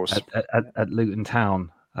 Of course. At Luton Town.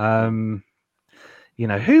 You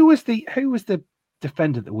know, who was the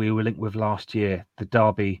defender that we were linked with last year? The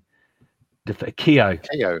Derby. Keogh,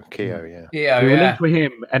 yeah. We were linked with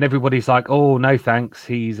him, and everybody's like, "Oh, no, thanks.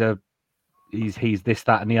 He's this,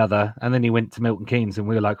 that, and the other." And then he went to Milton Keynes, and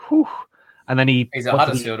we were like, "Whew!" And then he's at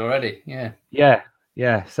Huddersfield already. Yeah.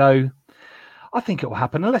 So I think it will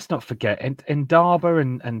happen. And let's not forget, and Darber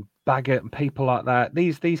and Baggett and people like that.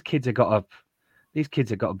 These kids have got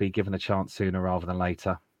to be given a chance sooner rather than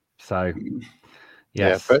later. So.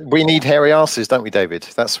 Yes. Yeah, but we need hairy asses, don't we, David?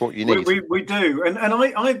 That's what you need. We do, and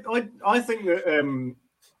I think that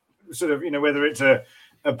sort of, you know, whether it's a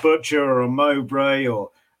Butcher or a Mowbray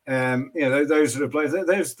or you know, those sort of players.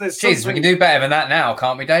 There's Jesus, we can do better than that now,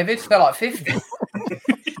 can't we, David? They're like 50.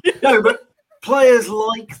 No, but players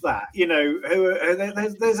like that, you know,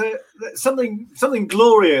 there's something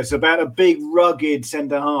glorious about a big, rugged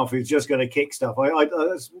centre half who's just going to kick stuff.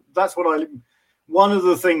 That's what I. One of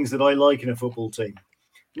the things that I like in a football team.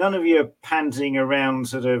 None of you are panting around,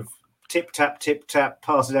 sort of tip tap,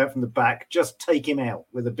 pass it out from the back. Just take him out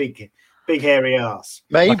with a big hairy ass.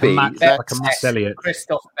 Maybe like a Max Elliott.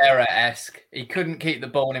 Christoph Berra-esque. He couldn't keep the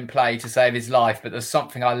ball in play to save his life, but there's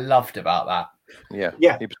something I loved about that.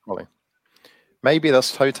 Yeah. He was calling. Maybe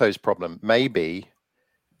that's Toto's problem. Maybe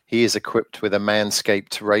he is equipped with a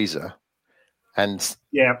manscaped razor and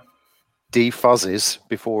defuzzes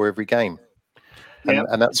before every game.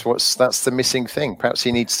 And that's the missing thing. Perhaps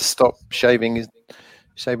he needs to stop shaving his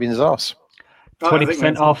ass.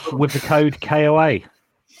 20% off with the code KOA.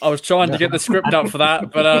 I was trying to get the script up for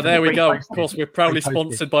that, but there we go. Of course, we're proudly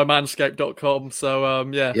sponsored by manscaped.com. So,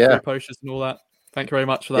 free posters and all that. Thank you very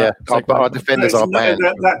much for that. Yeah, but our defenders are banned.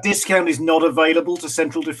 That discount is not available to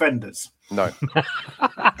central defenders. No.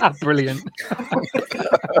 Brilliant.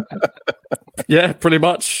 Yeah, pretty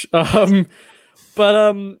much.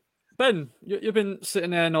 Ben, you've been sitting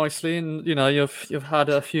there nicely, and you know you've had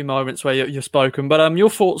a few moments where you've spoken. But your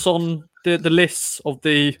thoughts on the lists of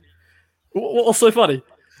the what's so funny?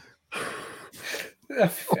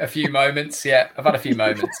 A few moments, yeah. I've had a few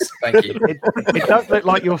moments. Thank you. It does look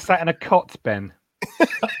like you're sat in a cot, Ben.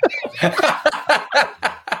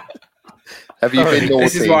 Have you been naughty?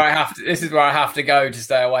 This is where I have to go to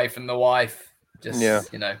stay away from the wife. Just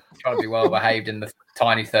you know, trying to be well behaved in the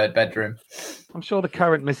tiny third bedroom. I'm sure the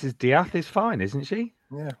current Mrs. Diath is fine, isn't she?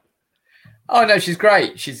 Yeah. Oh no, she's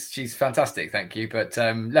great. She's fantastic, thank you. But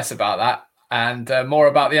less about that and more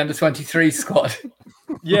about the under-23 squad.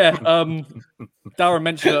 Yeah, Darren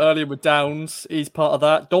mentioned it earlier with Downs. He's part of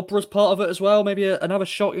that. Dobra's part of it as well. Maybe another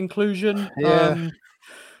shock inclusion. Yeah.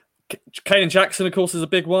 Kane and Jackson, of course, is a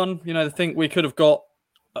big one. You know, they think we could have got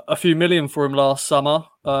a few million for him last summer.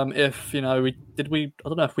 If I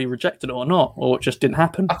don't know if we rejected it or not, or it just didn't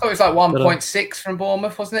happen. I thought it was like 1.6 from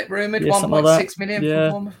Bournemouth, wasn't it? Rumoured 1.6 million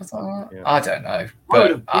from Bournemouth or something like that. Yeah. I don't know. I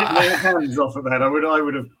would have bitten their hands off of that. I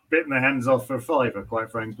would have bitten their hands off for £5,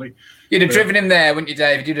 quite frankly. You'd have driven him there, wouldn't you,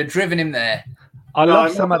 David? You'd have driven him there. I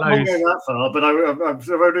love some of those. I'm not going that far, but I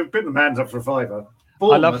would have bitten them hands off for £5.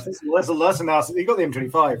 Bournemouth, that's an arse. You got the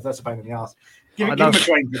M25. That's a pain in the arse. Give him a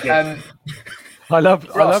train ticket. I love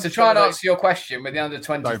to try and answer your question with the under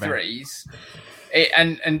 23s.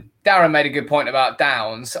 And Darren made a good point about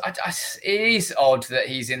Downs. It is odd that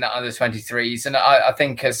he's in that under 23s, and I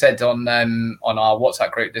think I said on our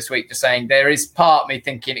WhatsApp group this week, just saying there is part of me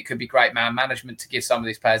thinking it could be great man management to give some of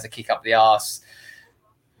these players a kick up the arse.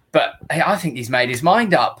 But I think he's made his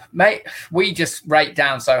mind up, mate. We just rate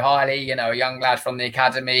Down so highly. A young lad from the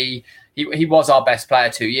academy. He was our best player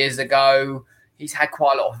 2 years ago. He's had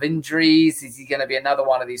quite a lot of injuries. Is he going to be another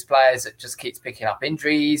one of these players that just keeps picking up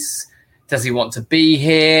injuries? Does he want to be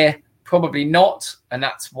here? Probably not. And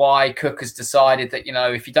that's why Cook has decided that,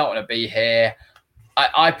 if you don't want to be here,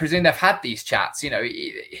 I presume they've had these chats.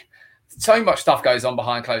 So much stuff goes on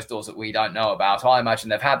behind closed doors that we don't know about. I imagine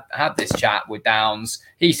they've had this chat with Downs.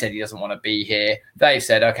 He said he doesn't want to be here. They've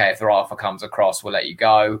said, okay, if the right offer comes across, we'll let you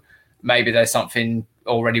go. Maybe there's something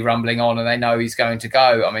already rumbling on and they know he's going to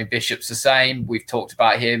go. I mean, Bishop's the same. We've talked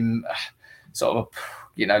about him sort of,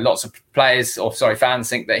 lots of fans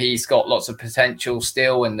think that he's got lots of potential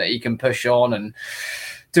still and that he can push on and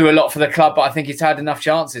do a lot for the club. But I think he's had enough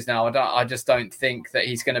chances now. I just don't think that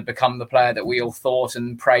he's going to become the player that we all thought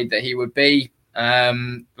and prayed that he would be.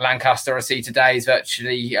 Lancaster, I see today, is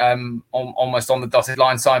virtually almost on the dotted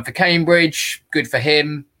line, signed for Cambridge. Good for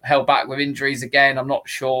him. Held back with injuries again. I'm not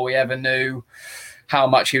sure we ever knew how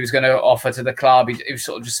much he was going to offer to the club. He was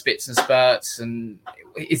sort of just spits and spurts. And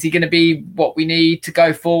is he going to be what we need to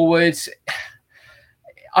go forward?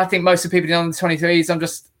 I think most of the people in the 23s, I'm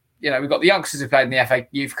just, we've got the youngsters who played in the FA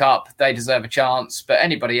Youth Cup. They deserve a chance. But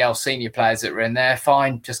anybody else, senior players that were in there,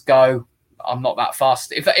 fine, just go. I'm not that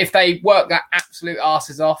fussed. If they work that absolute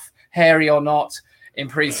arses off, hairy or not, in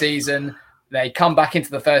pre-season, they come back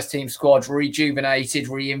into the first team squad, rejuvenated,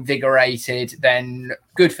 reinvigorated, then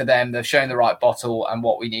good for them. They've shown the right bottle and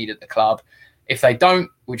what we need at the club. If they don't,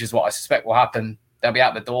 which is what I suspect will happen, they'll be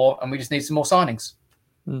out the door and we just need some more signings.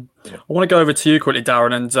 I want to go over to you quickly,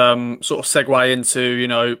 Darren, and sort of segue into,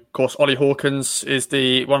 of course, Ollie Hawkins is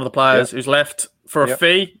one of the players who's left for a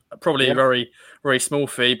fee, probably a very, very small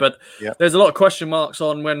fee. But there's a lot of question marks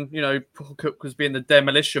on when, Paul Cook was being the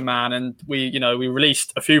demolition man and we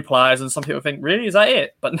released a few players and some people think, really, is that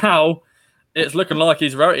it? But now it's looking like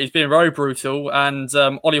he's being very brutal. And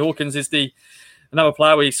Ollie Hawkins is another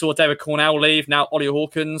player. We saw David Cornell leave. Now Ollie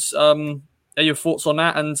Hawkins. Are your thoughts on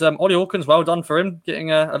that? And Ollie Hawkins, well done for him,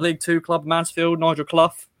 getting a League Two club, Mansfield, Nigel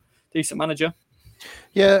Clough, decent manager.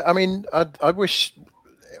 Yeah, I mean, I wish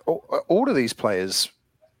all of these players,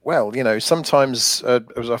 sometimes,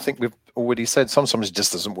 as I think we've already said, sometimes it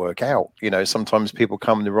just doesn't work out. Sometimes people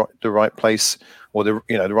come in the right place or the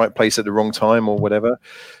right place at the wrong time or whatever.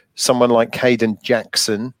 Someone like Caden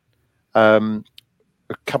Jackson,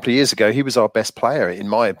 a couple of years ago, he was our best player, in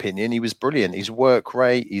my opinion. He was brilliant. His work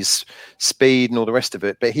rate, his speed and all the rest of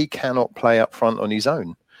it, but he cannot play up front on his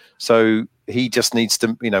own. So he just needs to,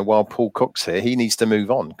 while Paul Cook's here, he needs to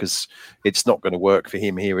move on because it's not going to work for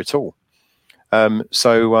him here at all.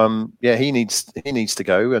 He needs to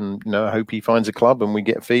go, and I hope he finds a club and we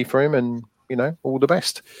get a fee for him, and all the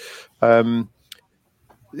best.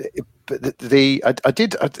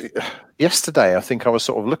 Yesterday, I think I was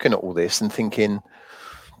sort of looking at all this and thinking,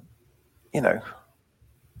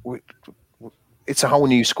 it's a whole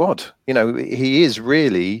new squad. He is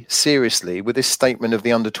really, seriously, with this statement of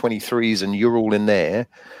the under 23s and you're all in there,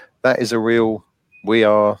 that is a real, we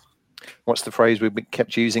are, what's the phrase we've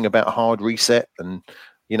kept using about a hard reset? And,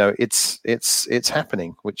 it's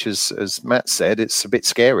happening, which is, as Matt said, it's a bit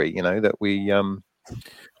scary, that we're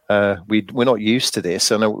not used to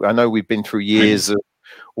this. I know we've been through years of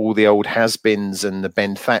all the old has-beens and the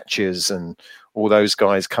Ben Thatchers and all those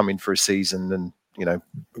guys coming for a season and,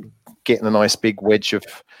 getting a nice big wedge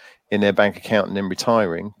in their bank account and then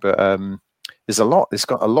retiring. But there's a lot. It's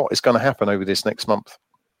got a lot. It's going to happen over this next month.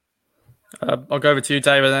 I'll go over to you,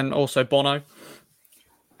 David, and also Bono.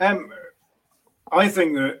 I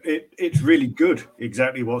think that it's really good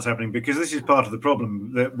exactly what's happening, because this is part of the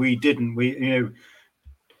problem that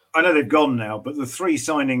I know they've gone now, but the three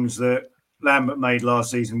signings that Lambert made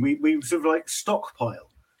last season, we sort of like stockpile.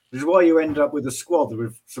 This is why you end up with a squad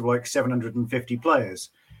with sort of like 750 players,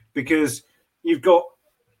 because you've got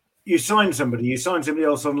you sign somebody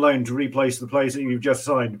else on loan to replace the players that you've just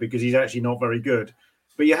signed because he's actually not very good,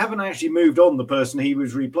 but you haven't actually moved on the person he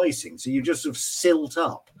was replacing. So you just sort of silt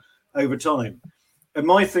up over time. And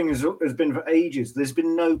my thing has been for ages, there's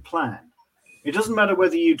been no plan. It doesn't matter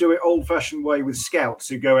whether you do it old-fashioned way with scouts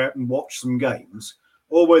who go out and watch some games,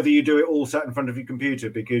 or whether you do it all sat in front of your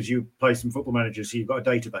computer because you play some Football Manager, so you've got a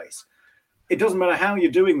database. It doesn't matter how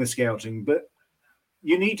you're doing the scouting, but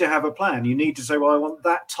you need to have a plan. You need to say, well, I want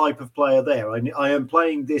that type of player there. I am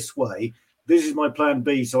playing this way. This is my plan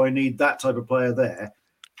B, so I need that type of player there.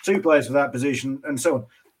 2 players for that position, and so on.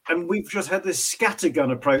 And we've just had this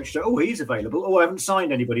scattergun approach to, he's available. I haven't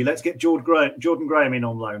signed anybody. Let's get Jordan Graham in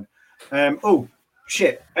on loan.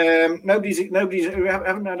 Shit. Nobody's. We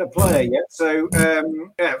haven't had a player yet. So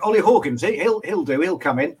Ollie Hawkins, he'll do. He'll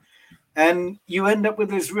come in. And you end up with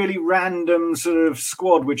this really random sort of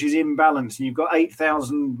squad which is imbalanced. And you've got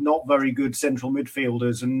 8,000 not very good central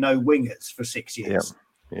midfielders and no wingers for 6 years.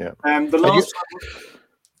 Yeah. The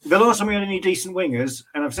last time we had any decent wingers,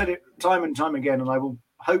 and I've said it time and time again, and I will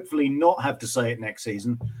hopefully not have to say it next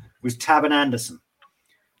season, was Tab and Anderson.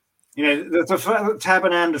 You know, the fact that Tab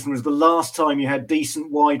and Anderson was the last time you had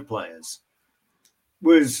decent wide players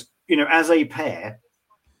was, you know, as a pair,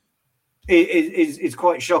 is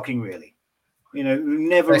quite shocking, really. You know,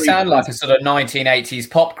 never. They sound like a sort of 1980s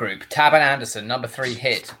pop group. Tab and Anderson, number 3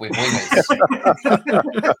 hit with wingers.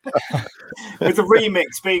 With the remix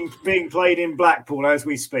being played in Blackpool as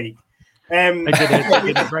we speak. They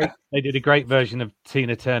did a great version of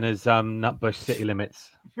Tina Turner's Nutbush City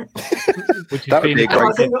Limits, which has been.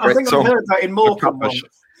 I think I've heard that in Morecambe.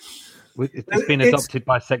 It's been adopted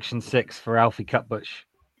by Section 6 for Alfie Cutbush.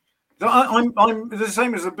 I'm the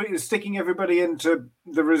same as sticking everybody into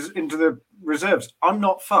the reserves. I'm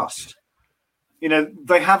not fussed. You know,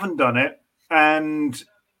 they haven't done it, and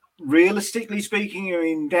realistically speaking, I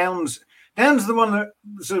mean, Downs is the one that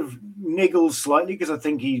sort of niggles slightly because I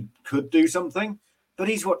think he could do something, but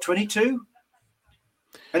he's 22,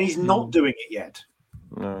 and he's not doing it yet.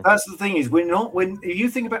 No. That's the thing is when you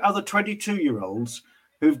think about other 22-year-olds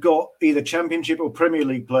who've got either Championship or Premier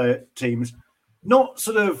League player teams. Not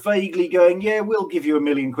sort of vaguely going, yeah, we'll give you £1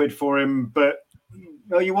 million for him, but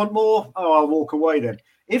you want more? Oh, I'll walk away then.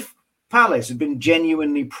 If Palace had been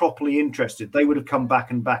genuinely properly interested, they would have come back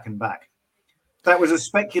and back and back. That was a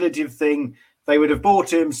speculative thing. They would have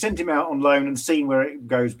bought him, sent him out on loan and seen where it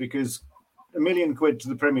goes because £1 million to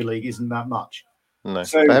the Premier League isn't that much. No,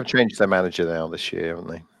 so, they have changed their manager now this year, haven't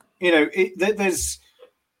they? You know, it's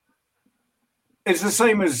the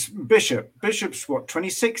same as Bishop. Bishop's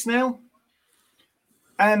 26 now?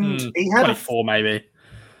 And he had 24 maybe.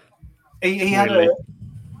 He had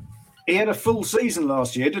a full season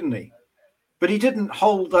last year, didn't he? But he didn't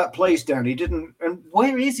hold that place down. He didn't. And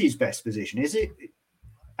where is his best position? Is it?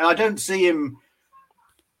 And I don't see him.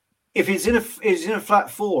 If he's in a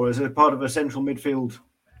flat 4 as a part of a central midfield,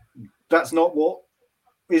 that's not what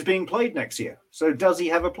is being played next year. So does he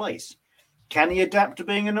have a place? Can he adapt to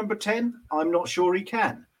being a number 10? I'm not sure he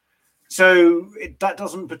can. So that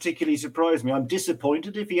doesn't particularly surprise me. I'm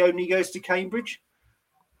disappointed if he only goes to Cambridge.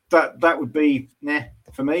 That would be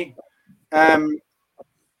for me. And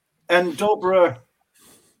Dobra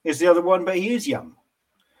is the other one, but he is young.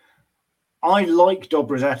 I like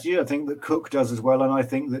Dobra's attitude. I think that Cook does as well, and I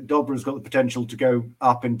think that Dobra's got the potential to go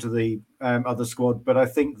up into the other squad. But I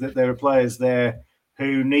think that there are players there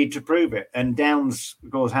who need to prove it. And Downs,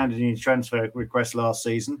 of course, handed in his transfer request last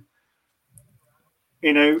season.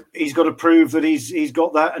 You know, he's got to prove that he's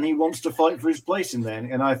got that and he wants to fight for his place in there.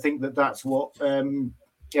 And I think that's what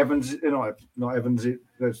Evans, not Evans,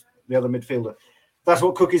 the other midfielder. That's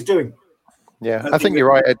what Cook is doing. Yeah, I think you're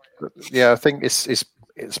right. Yeah, I think it's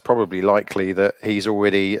probably likely that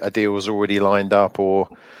a deal's already lined up, or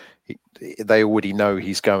they already know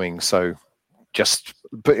he's going. So just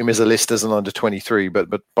put him as a list as an under 23. But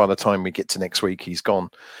by the time we get to next week, he's gone.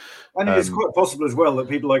 And it's quite possible as well that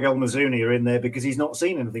people like El Mazouni are in there because he's not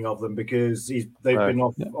seen anything of them because they've been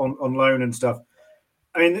off on loan and stuff.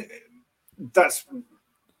 I mean, that's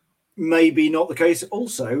maybe not the case.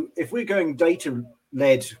 Also, if we're going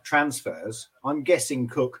data-led transfers, I'm guessing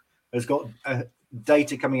Cook has got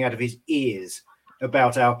data coming out of his ears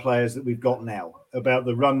about our players that we've got now, about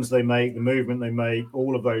the runs they make, the movement they make,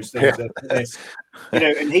 all of those things. Yeah. You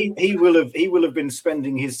know, and he will have been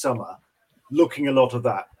spending his summer looking a lot of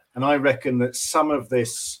that. And I reckon that some of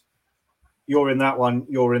this, you're in that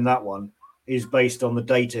one, is based on the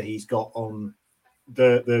data he's got on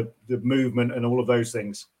the movement and all of those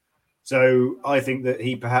things. So I think that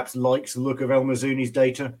he perhaps likes the look of El Mazouni's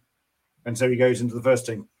data, and so he goes into the first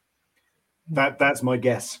team. That's my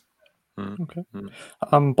guess. Okay.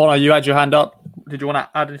 Bono, you had your hand up. Did you want to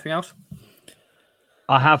add anything else?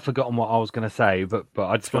 I have forgotten what I was going to say, but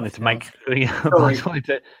I just wanted to make. I just wanted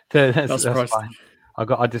to that's fine.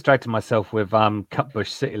 I distracted myself with Cutbush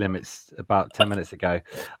City Limits about 10 minutes ago,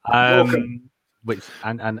 which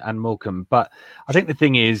and Morecambe. But I think the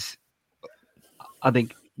thing is, I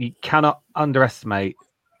think you cannot underestimate,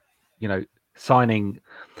 signing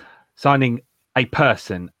a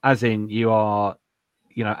person, as in you are,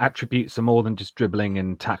 attributes are more than just dribbling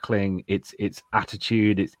and tackling. It's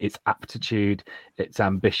attitude, it's aptitude, it's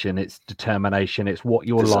ambition, it's determination, it's what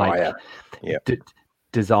you're desire. Like,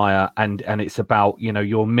 desire, and it's about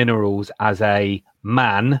your minerals as a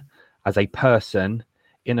man, as a person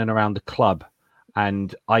in and around the club.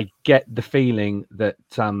 And I get the feeling that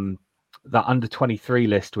that under 23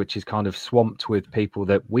 list, which is kind of swamped with people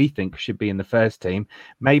that we think should be in the first team,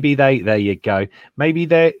 maybe there you go, maybe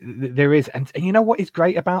there is. And you know what is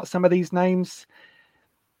great about some of these names?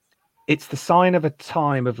 It's the sign of a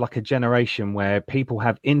time, of like a generation where people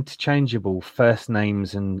have interchangeable first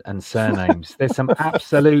names and surnames. There's some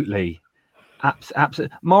absolutely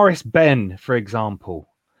Morris Ben, for example.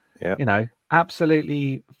 Yeah,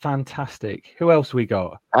 absolutely fantastic. Who else we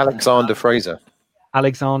got? Alexander Fraser.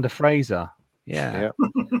 Yeah.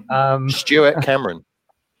 Stuart Cameron.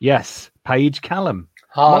 Yes. Paige Callum.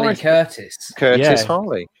 Harley Curtis.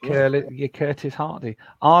 Harley. Curtis Hardy.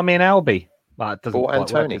 Armin Albi. Well, it doesn't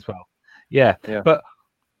quite work as well. Yeah. But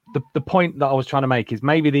the point that I was trying to make is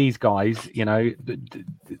maybe these guys,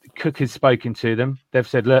 Cook has spoken to them. They've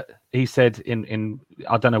said, look, he said in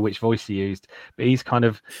I don't know which voice he used, but he's kind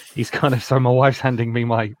of so my wife's handing me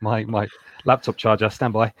my laptop charger.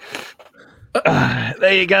 Stand by.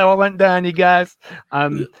 There you go. I went down, you guys.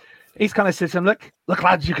 He's kind of said to them, look,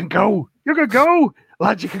 lads, you can go. You can go,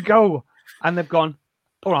 lads. You can go. And they've gone,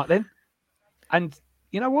 all right then. And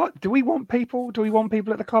you know what? Do we want people at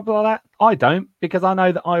the club like that? I don't, because I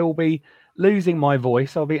know that I will be losing my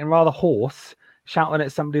voice. I'll be getting rather hoarse, shouting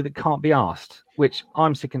at somebody that can't be asked, which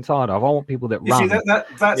I'm sick and tired of. I want people that run. See, that's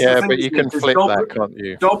the thing, but you can flip that, can't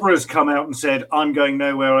you? Dobra's come out and said, I'm going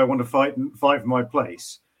nowhere. I want to fight for my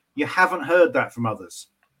place. You haven't heard that from others.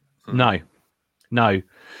 No.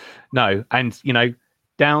 And,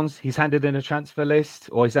 Downs, he's handed in a transfer list,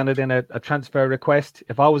 or he's handed in a transfer request.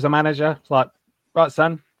 If I was a manager, it's like, right,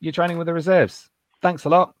 son, you're training with the reserves. Thanks a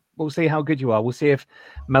lot. We'll see how good you are. We'll see if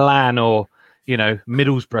Milan or,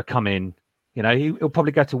 Middlesbrough come in. He'll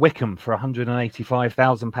probably go to Wickham for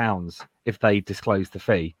 £185,000 if they disclose the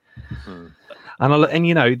fee.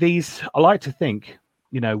 And these, I like to think,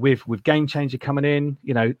 with Game Changer coming in,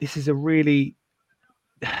 this is a really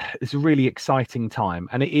exciting time,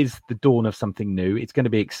 and it is the dawn of something new. It's going to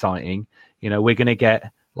be exciting. We're going to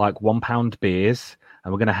get like £1 beers,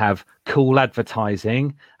 and we're going to have cool advertising,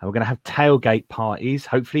 and we're going to have tailgate parties.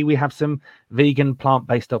 Hopefully we have some vegan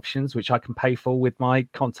plant-based options, which I can pay for with my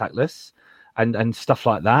contactless and stuff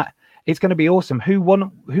like that. It's going to be awesome. Who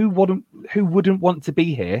wouldn't want to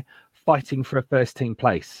be here fighting for a first team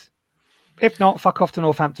place? If not, fuck off to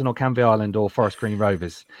Northampton or Canvey Island or Forest Green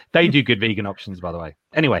Rovers. They do good vegan options, by the way.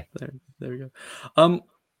 Anyway. There we go. I'm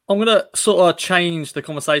going to sort of change the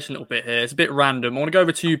conversation a little bit here. It's a bit random. I want to go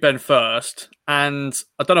over to you, Ben, first. And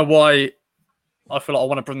I don't know why I feel like I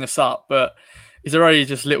want to bring this up, but is there only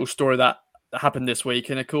just a little story that happened this week?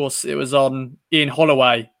 And of course, it was on Ian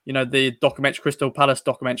Holloway, the documentary, Crystal Palace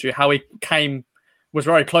documentary, how he was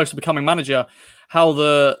very close to becoming manager, how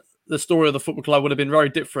the story of the football club would have been very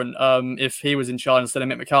different if he was in charge instead of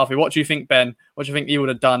Mick McCarthy. What do you think, Ben? What do you think he would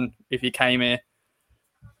have done if he came here?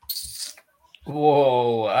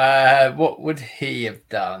 Whoa, what would he have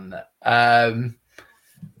done?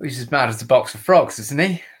 He's as mad as a box of frogs, isn't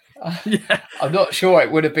he? Yeah. I'm not sure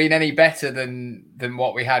it would have been any better than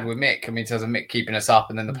what we had with Mick. I mean, in terms of Mick keeping us up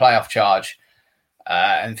and then the playoff charge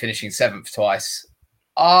and finishing 7th twice.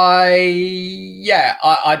 I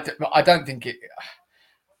don't think it.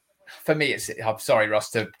 For me, I'm sorry, Ross,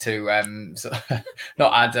 to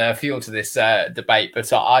not add fuel to this debate,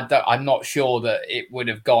 but I'm not sure that it would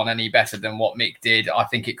have gone any better than what Mick did. I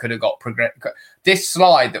think it could have got this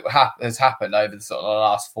slide that has happened over the sort of the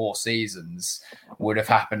last 4 seasons would have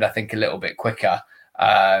happened, I think, a little bit quicker,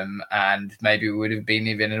 and maybe we would have been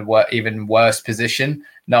even in an even worse position.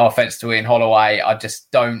 No offense to Ian Holloway, I just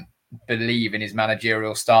don't believe in his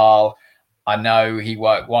managerial style. I know he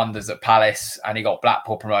worked wonders at Palace and he got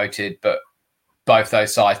Blackpool promoted, but both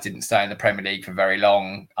those sides didn't stay in the Premier League for very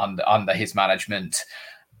long under his management.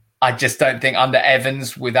 I just don't think under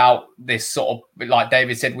Evans, without this sort of, like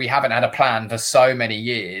David said, we haven't had a plan for so many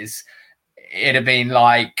years. It'd have been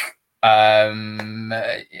like the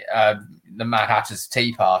Mad Hatter's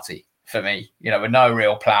Tea Party for me. With no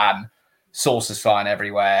real plan, saucers flying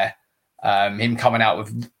everywhere, him coming out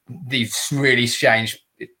with these really strange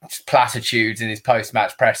platitudes in his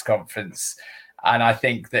post-match press conference. And I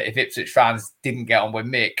think that if Ipswich fans didn't get on with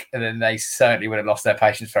Mick, then they certainly would have lost their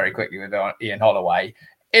patience very quickly with Ian Holloway.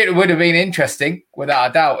 It would have been interesting, without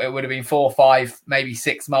a doubt. It would have been 4, 5, maybe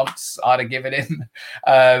 6 months I'd have given him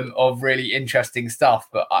of really interesting stuff.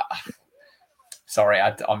 But I'm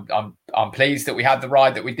pleased that we had the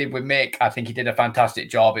ride that we did with Mick. I think he did a fantastic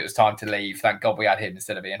job. It was time to leave. Thank God we had him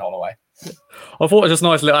instead of Ian Holloway. I thought it was just a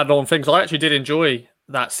nice little add-on thing. I actually did enjoy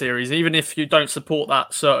that series. Even if you don't support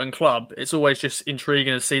that certain club, it's always just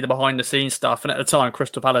intriguing to see the behind-the-scenes stuff. And at the time,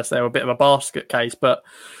 Crystal Palace, they were a bit of a basket case, but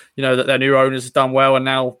that their new owners have done well, and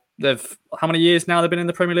now how many years now they've been in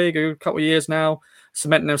the Premier League? A couple of years now,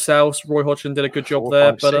 cementing themselves. Roy Hodgson did a good job 4,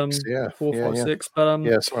 there, 5, but 6, yeah. 4, 5, 6.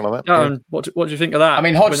 But something like that. What do you think of that? I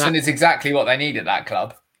mean, Hodgson is exactly what they need at that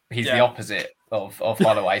club. He's the opposite of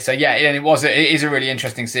Holloway. So it is a really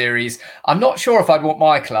interesting series. I'm not sure if I'd want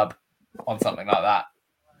my club on something like that.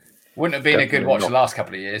 Wouldn't have been a good watch the last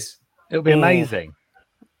couple of years. It would be amazing.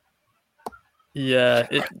 Yeah.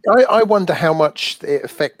 I wonder how much it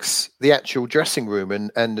affects the actual dressing room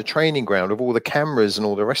and the training ground of all the cameras and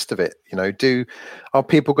all the rest of it. Are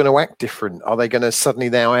people going to act different? Are they going to suddenly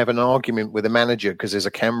now have an argument with a manager because there's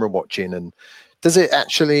a camera watching? And does it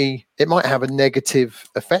actually, it might have a negative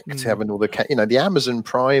effect having all the Amazon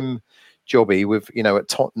Prime jobby with, at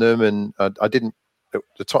Tottenham. And the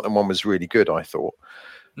Tottenham one was really good, I thought.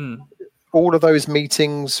 All of those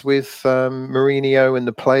meetings with Mourinho and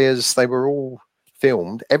the players, they were all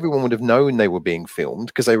filmed. Everyone would have known they were being filmed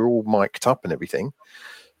because they were all mic'd up and everything.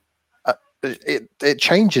 It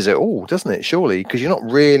changes it all, doesn't it? Surely, because you're not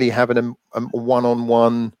really having a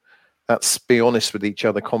one-on-one, let's be honest with each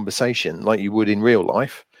other conversation like you would in real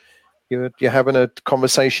life. You're having a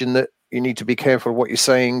conversation that you need to be careful of what you're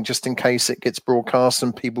saying just in case it gets broadcast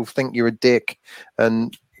and people think you're a dick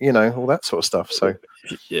and all that sort of stuff. So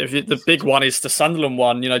the big one is the Sunderland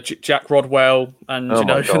one, Jack Rodwell and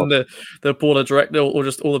and the board of director, or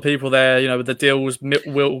just all the people there, with the deals,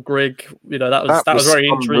 Will Grigg, that was very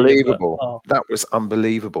unbelievable. Intriguing. That was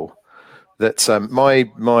unbelievable. That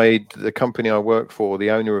the company I work for, the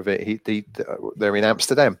owner of it, they're in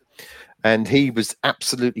Amsterdam, and he was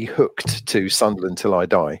absolutely hooked to Sunderland till I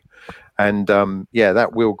die. And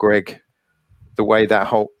that Will Grigg, the way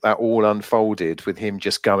that all unfolded with him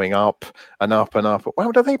just going up and up and up.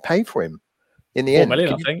 How do they pay for him in the end? 4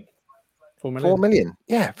 million, I think. 4 million. 4 million.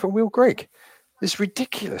 Yeah, for Will Grigg. It's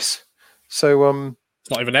ridiculous. So it's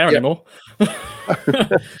not even there anymore.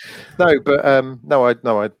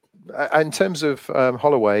 In terms of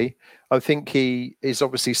Holloway, I think he is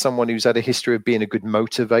obviously someone who's had a history of being a good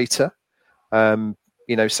motivator.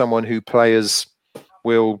 Someone who players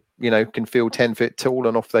will, can feel 10 foot tall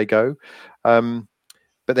and off they go.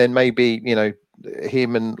 But then maybe,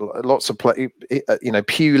 him and lots of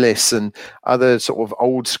Pulis and other sort of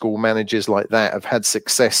old school managers like that have had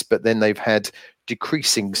success, but then they've had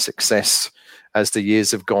decreasing success as the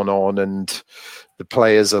years have gone on, and the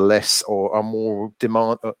players are less or are more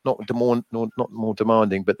not more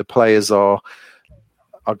demanding, but the players are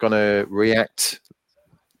going to react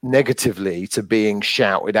negatively to being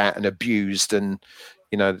shouted at and abused, and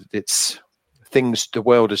it's things. The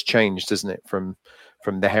world has changed, isn't it, from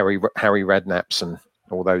the Harry Redknapps and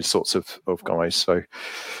all those sorts of guys. So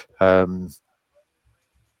in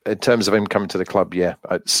terms of him coming to the club,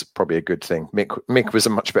 it's probably a good thing. Mick was a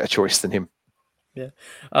much better choice than him. Yeah.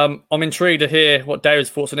 I'm intrigued to hear what David's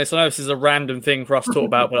thoughts on this. I know this is a random thing for us to talk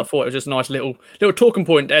about, but I thought it was just a nice little talking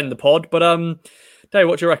point to end the pod. But Dave,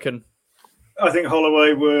 what do you reckon? I think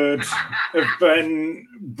Holloway would have been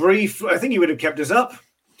brief. I think he would have kept us up.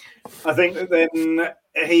 I think that then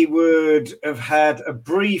he would have had a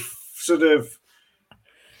brief sort of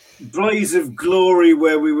blaze of glory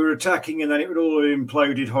where we were attacking, and then it would all have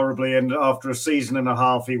imploded horribly. And after a season and a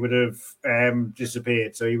half, he would have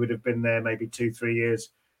disappeared. So he would have been there maybe 2-3 years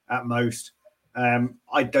at most.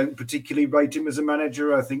 I don't particularly rate him as a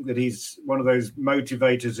manager. I think that he's one of those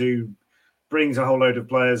motivators who brings a whole load of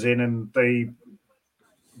players in and they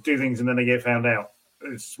do things and then they get found out.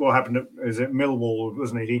 It's what happened at Millwall,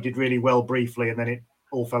 wasn't it? He did really well briefly and then it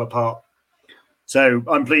all fell apart. So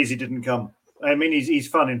I'm pleased he didn't come. I mean, he's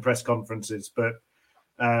fun in press conferences, but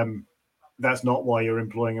that's not why you're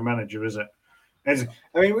employing a manager, is it?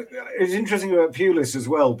 It's interesting about Pulis as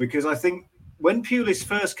well, because I think when Pulis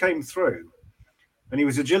first came through, and he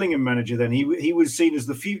was a Gillingham manager then, he was seen as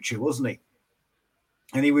the future, wasn't he?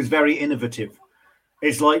 And he was very innovative.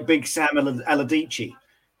 It's like Big Sam Aladici.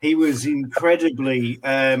 He was incredibly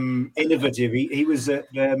innovative. He was at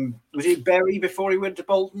was it Bury before he went to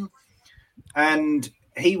Bolton, and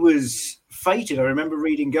he was fated. I remember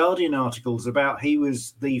reading Guardian articles about he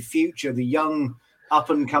was the future, the young up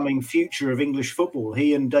and coming future of English football.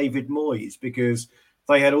 He and David Moyes, because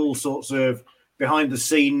they had all sorts of behind the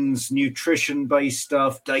scenes nutrition based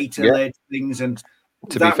stuff, data led things, and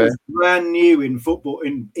that was brand new in football,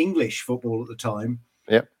 in English football at the time.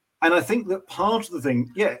 Yeah. And I think that part of the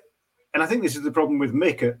thing, and I think this is the problem with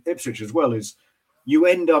Mick at Ipswich as well, is you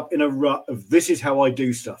end up in a rut of this is how I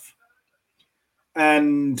do stuff.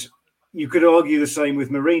 And you could argue the same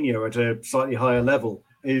with Mourinho at a slightly higher level,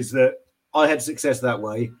 is that I had success that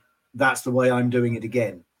way. That's the way I'm doing it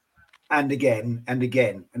again and again and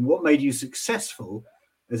again. And what made you successful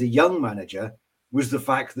as a young manager was the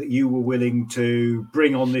fact that you were willing to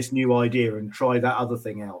bring on this new idea and try that other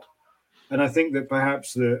thing out. And I think that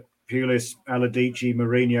perhaps the Pulis, Aladici,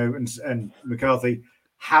 Mourinho and McCarthy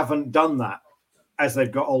haven't done that as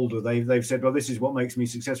they've got older. They've said, well, this is what makes me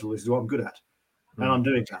successful. This is what I'm good at. And I'm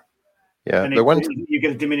doing that. Yeah. And you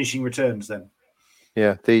get a diminishing returns then.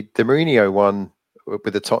 Yeah. The Mourinho one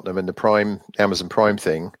with the Tottenham and the Amazon Prime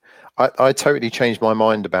thing, I totally changed my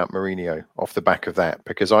mind about Mourinho off the back of that,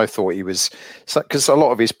 because I thought he was, because a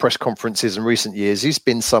lot of his press conferences in recent years, he's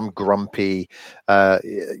been some grumpy,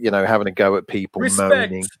 having a go at people,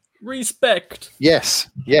 moaning. Respect. Yes.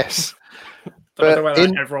 I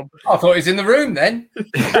thought he was in the room then.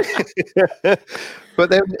 But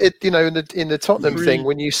then, in the Tottenham thing,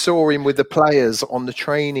 when you saw him with the players on the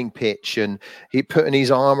training pitch and he putting his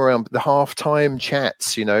arm around the half-time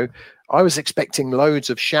chats, I was expecting loads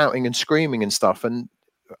of shouting and screaming and stuff, and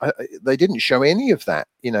they didn't show any of that.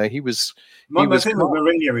 He was. My thing with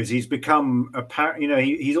Mourinho is he's become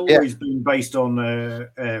he's always been based on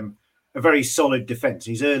a very solid defence.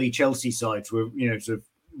 His early Chelsea sides were sort of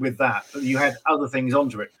with that, but you had other things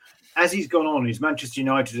onto it. As he's gone on, his Manchester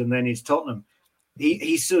United and then his Tottenham,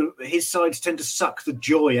 his sides tend to suck the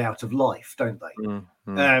joy out of life, don't they?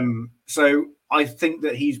 Mm-hmm. So I think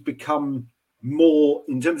that he's become more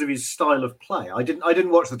in terms of his style of play. I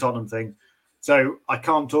didn't watch the Tottenham thing, so I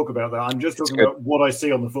can't talk about that. I'm just talking about what I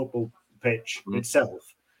see on the football pitch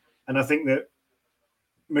itself. And I think that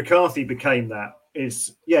McCarthy became that.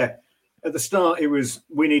 At the start it was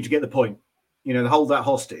we need to get the point, hold that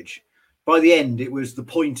hostage. By the end it was the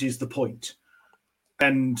point is the point.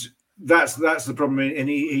 And that's the problem. And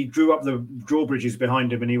he drew up the drawbridges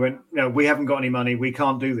behind him and he went, no, we haven't got any money, we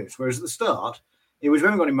can't do this. Whereas at the start it was, we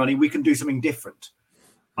haven't got any money, we can do something different.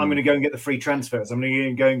 I'm going to go and get the free transfers. I'm going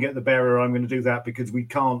to go and get the bearer. I'm going to do that because we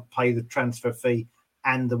can't pay the transfer fee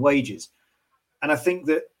and the wages. And I think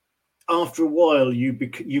that after a while,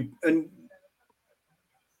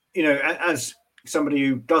 as somebody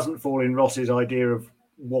who doesn't fall in Ross's idea of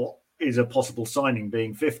what is a possible signing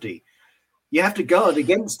being 50, you have to guard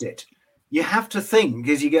against it. You have to think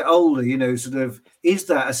as you get older, is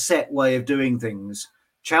that a set way of doing things?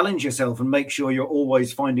 Challenge yourself and make sure you're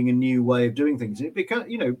always finding a new way of doing things. It becomes,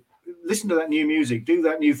 listen to that new music, do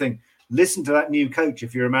that new thing, listen to that new coach.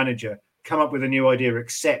 If you're a manager, come up with a new idea,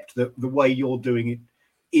 accept that the way you're doing it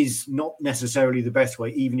is not necessarily the best way,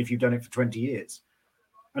 even if you've done it for 20 years.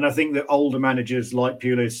 And I think that older managers like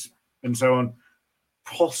Pulis and so on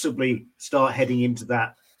possibly start heading into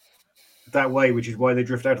that way, which is why they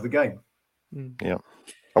drift out of the game. Yeah.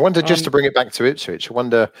 I wonder, just to bring it back to Ipswich, I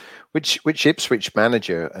wonder which Ipswich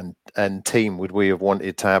manager and team would we have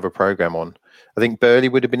wanted to have a programme on? I think Burley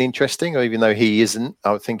would have been interesting, even though he isn't.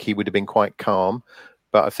 I would think he would have been quite calm,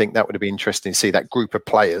 but I think that would have been interesting to see that group of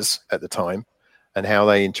players at the time and how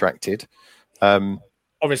they interacted.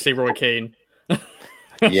 Obviously, Roy Keane.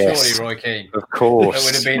 Yes, surely Roy Keane. Of course. That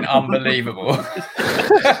would have been unbelievable.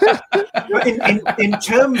 in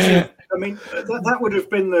terms of, that would have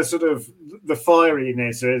been the sort of the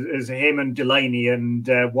fieriness as him and Delaney and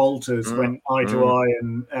Walters went eye to eye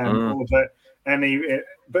and all that. And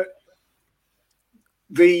but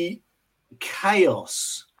the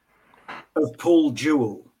chaos of Paul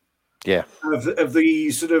Jewell, of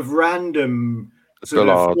the sort of random sort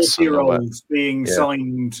of 40-year-olds being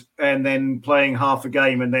signed and then playing half a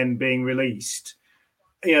game and then being released.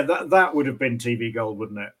 That would have been TV gold,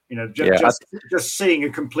 wouldn't it? Just seeing a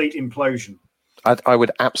complete implosion. I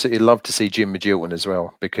would absolutely love to see Jim Magilton as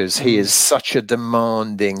well, because he is such a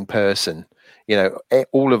demanding person.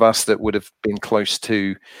 All of us that would have been close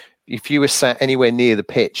to, if you were sat anywhere near the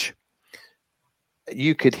pitch,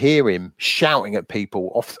 you could hear him shouting at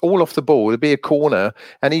people all off the ball. There'd be a corner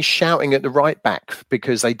and he's shouting at the right back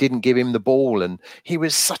because they didn't give him the ball. And he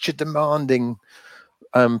was such a demanding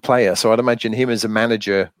player, so I'd imagine him as a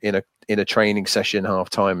manager in a training session, half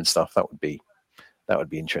time and stuff. That would be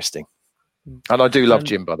interesting. And I do love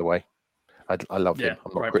Jim, by the way. I love him.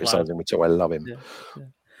 I'm not criticising him at all. I love him.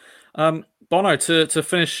 Bono, to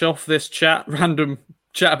finish off this random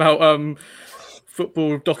chat about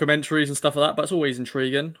football documentaries and stuff like that, but it's always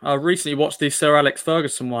intriguing. I recently watched the Sir Alex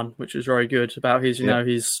Ferguson one, which was very good, about his,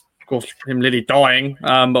 his, of course, him nearly dying,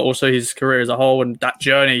 but also his career as a whole and that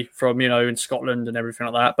journey from, in Scotland and everything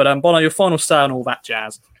like that. But Bono, your final say on all that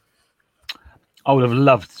jazz? I would have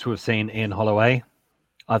loved to have seen Ian Holloway.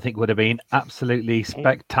 I think would have been absolutely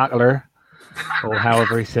spectacular, or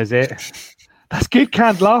however he says it. That's good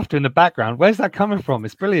canned laughter in the background. Where's that coming from?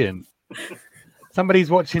 It's brilliant. Somebody's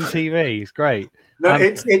watching TV. It's great. No,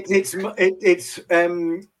 it's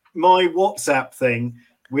my WhatsApp thing,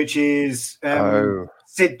 which is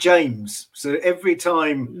Sid James. So every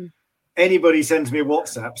time anybody sends me a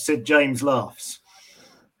WhatsApp, Sid James laughs.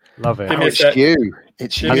 Love it. Oh, it's you.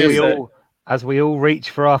 It's you. As we all reach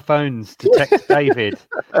for our phones to text David,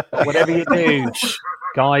 whatever you do,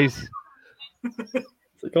 guys.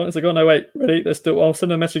 It's gone. No, wait. Ready? Let's do it. I'll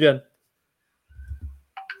send a message again.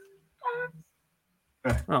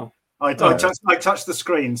 Oh, I touched the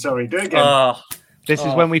screen. Sorry, do it again. This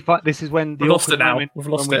is when we find. This is when the lost it now. We've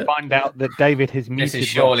lost when it. We find out that David has muted. This is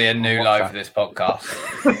surely a new low for this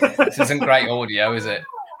podcast. This isn't great audio, is it?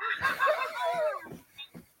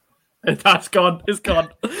 That's gone. It's gone.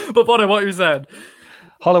 But Bono, what you said?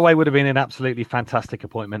 Holloway would have been an absolutely fantastic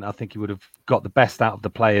appointment. I think he would have got the best out of the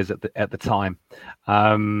players at the time.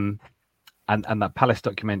 And that Palace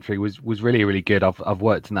documentary was really, really good. I've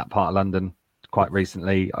worked in that part of London quite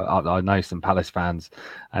recently. I know some Palace fans,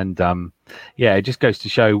 and it just goes to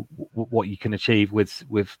show what you can achieve with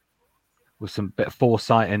some bit of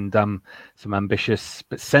foresight and some ambitious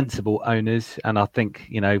but sensible owners. And I think,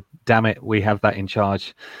 damn it, we have that in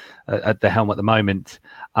charge at the helm at the moment.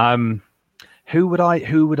 Who would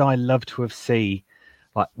I love to have seen,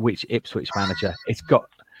 like which Ipswich manager? It's got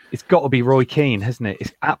to be Roy Keane, hasn't it?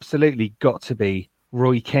 It's absolutely got to be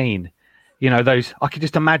Roy Keane. I could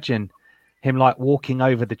just imagine him like walking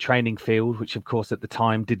over the training field, which of course at the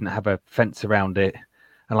time didn't have a fence around it,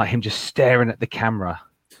 and like him just staring at the camera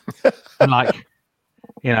and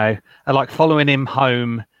and following him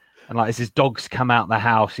home, and like as his dogs come out the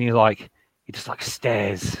house and he just like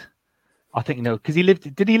stares. I think, because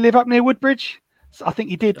did he live up near Woodbridge? I think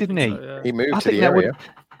he did, didn't he? So, yeah. He moved to the area.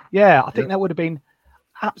 I think that would have been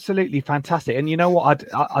absolutely fantastic. And you know what?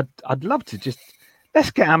 I'd love to just,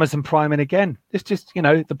 let's get Amazon Prime in again. It's just,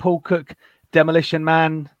 the Paul Cook Demolition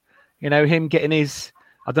Man, him getting his,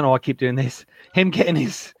 I don't know why I keep doing this, him getting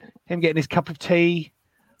his cup of tea,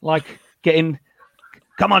 like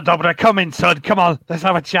come on, Dobra, come in, son, come on, let's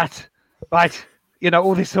have a chat. Right.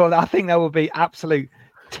 All this sort of, I think that would be absolute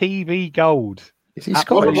TV gold. Is he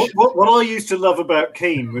Scottish? What I used to love about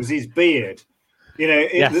Keane was his beard.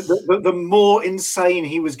 Yes. The more insane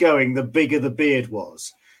he was going, the bigger the beard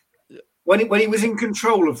was. When he was in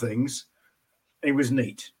control of things, he was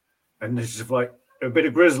neat. And it's just like a bit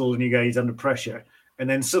of grizzle and you go, he's under pressure. And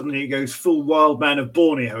then suddenly he goes full wild man of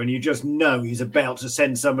Borneo and you just know he's about to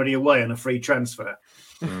send somebody away on a free transfer.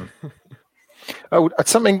 Oh,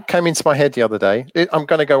 something came into my head the other day. I'm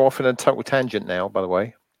going to go off in a total tangent now, by the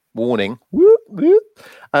way. Warning.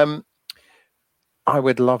 I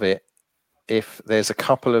would love it if there's a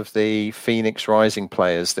couple of the Phoenix Rising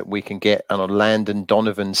players that we can get on a Landon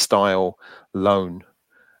Donovan style loan,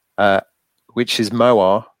 which is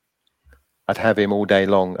Moa. I'd have him all day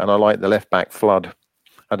long. And I like the left back Flood.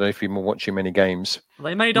 I don't know if you've been watching many games. Are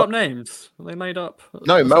they made up names? Are they made up?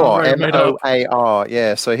 No, Moar, Moar.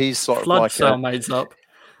 Yeah, so he's sort of Flood like sound made up.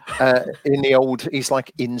 In the old, he's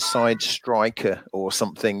like inside striker or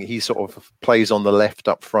something. He sort of plays on the left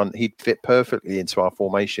up front. He'd fit perfectly into our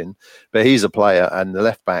formation, but he's a player. And the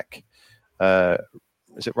left back,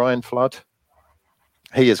 is it Ryan Flood?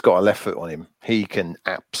 He has got a left foot on him. He can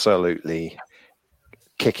absolutely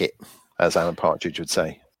kick it, as Alan Partridge would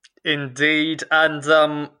say. Indeed. And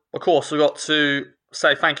of course, we've got to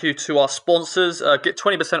say thank you to our sponsors. Get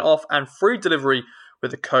 20% off and free delivery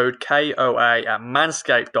with the code KOA at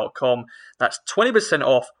manscaped.com. That's 20%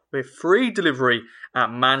 off with free delivery at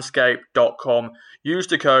manscaped.com. Use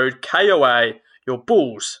the code KOA. Your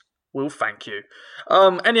balls will thank you.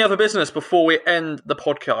 Any other business before we end the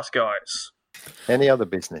podcast, guys? Any other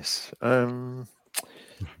business? No.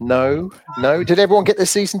 Did everyone get their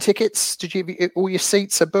season tickets? Did you? All your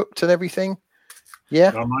seats are booked and everything?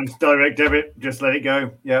 Yeah. Oh, mine's direct debit. Just let it go.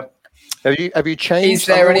 Yep. Have you changed? Is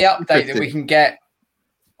there any update that we can get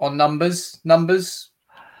on numbers?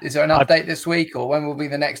 Is there an update this week, or when will be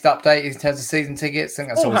the next update in terms of season tickets? I think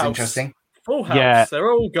that's always interesting. Full house. Yeah.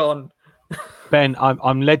 They're all gone. Ben,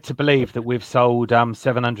 I'm led to believe that we've sold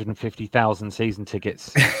 750,000 season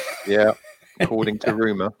tickets. Yeah, according to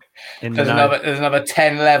rumour. There's another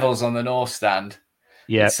 10 levels on the North Stand.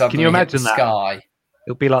 Yeah, can you imagine that? Sky.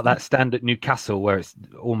 It'll be like that stand at Newcastle where it's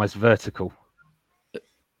almost vertical.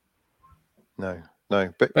 No.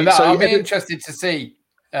 But I'll be interested to see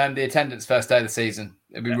the attendance first day of the season.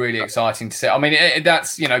 It'd be really exciting to see. I mean,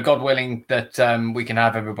 that's, God willing that we can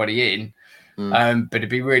have everybody in. But it'd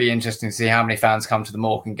be really interesting to see how many fans come to the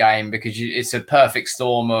Morecambe game, because it's a perfect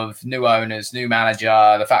storm of new owners, new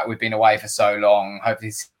manager, the fact we've been away for so long.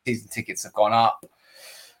 Hopefully season tickets have gone up.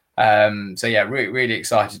 Really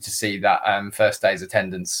excited to see that first day's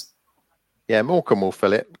attendance. Yeah, Morecambe will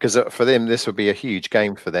fill it, because for them, this would be a huge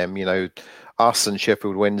game for them. Us and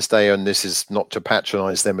Sheffield Wednesday, and this is not to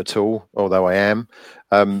patronise them at all, although I am.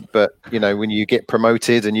 But, when you get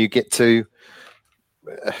promoted and you get to,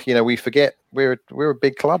 we forget we're a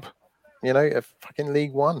big club, a fucking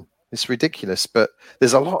League One. It's ridiculous, but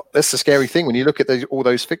there's a lot. That's the scary thing when you look at all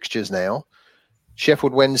those fixtures now.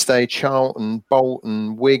 Sheffield Wednesday, Charlton,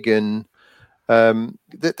 Bolton, Wigan.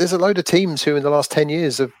 There's a load of teams who in the last 10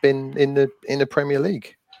 years have been in the Premier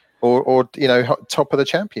League or top of the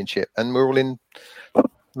Championship, and we're all in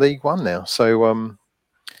League One now. So,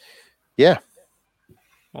 yeah.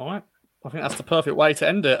 All right. I think that's the perfect way to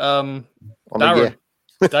end it. Darren.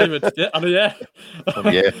 David, yeah.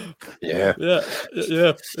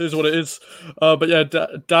 It is what it is.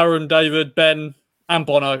 Darren, David, Ben, and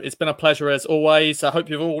Bono, it's been a pleasure as always. I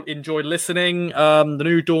hope you've all enjoyed listening. The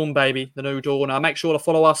new dawn, baby, the new dawn. Make sure to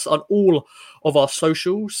follow us on all of our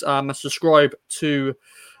socials and subscribe to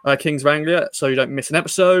Kings of Anglia so you don't miss an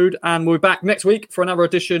episode. And we'll be back next week for another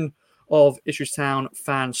edition of Ipswich Town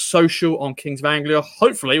Fan Social on Kings of Anglia.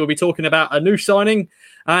 Hopefully, we'll be talking about a new signing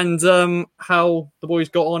and how the boys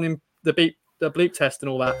got on in the bleep test and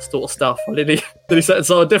all that sort of stuff. Did he set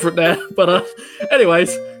something different there? But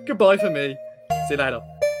anyways, goodbye for me. See you later.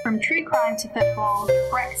 From true crime to football,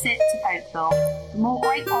 Brexit to folklore. For more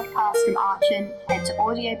great podcasts from Archon, head to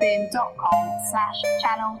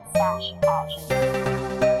audioboom.com/channel/Archon.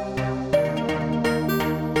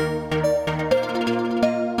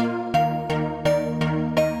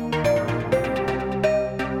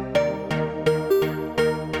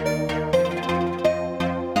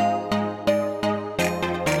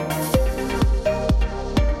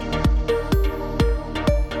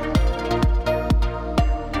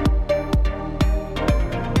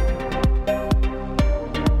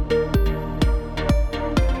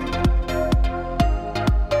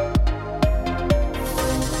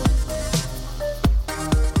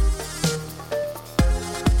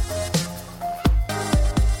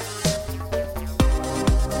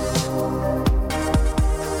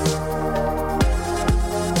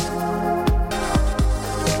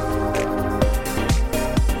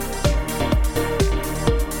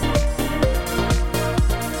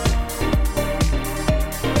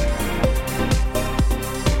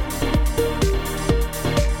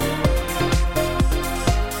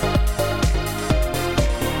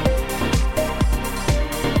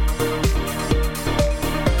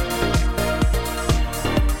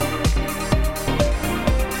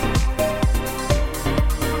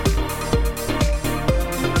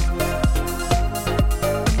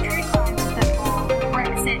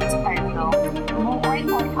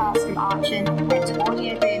 Archon, head to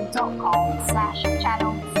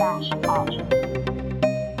audioboom.com/channel/Archon.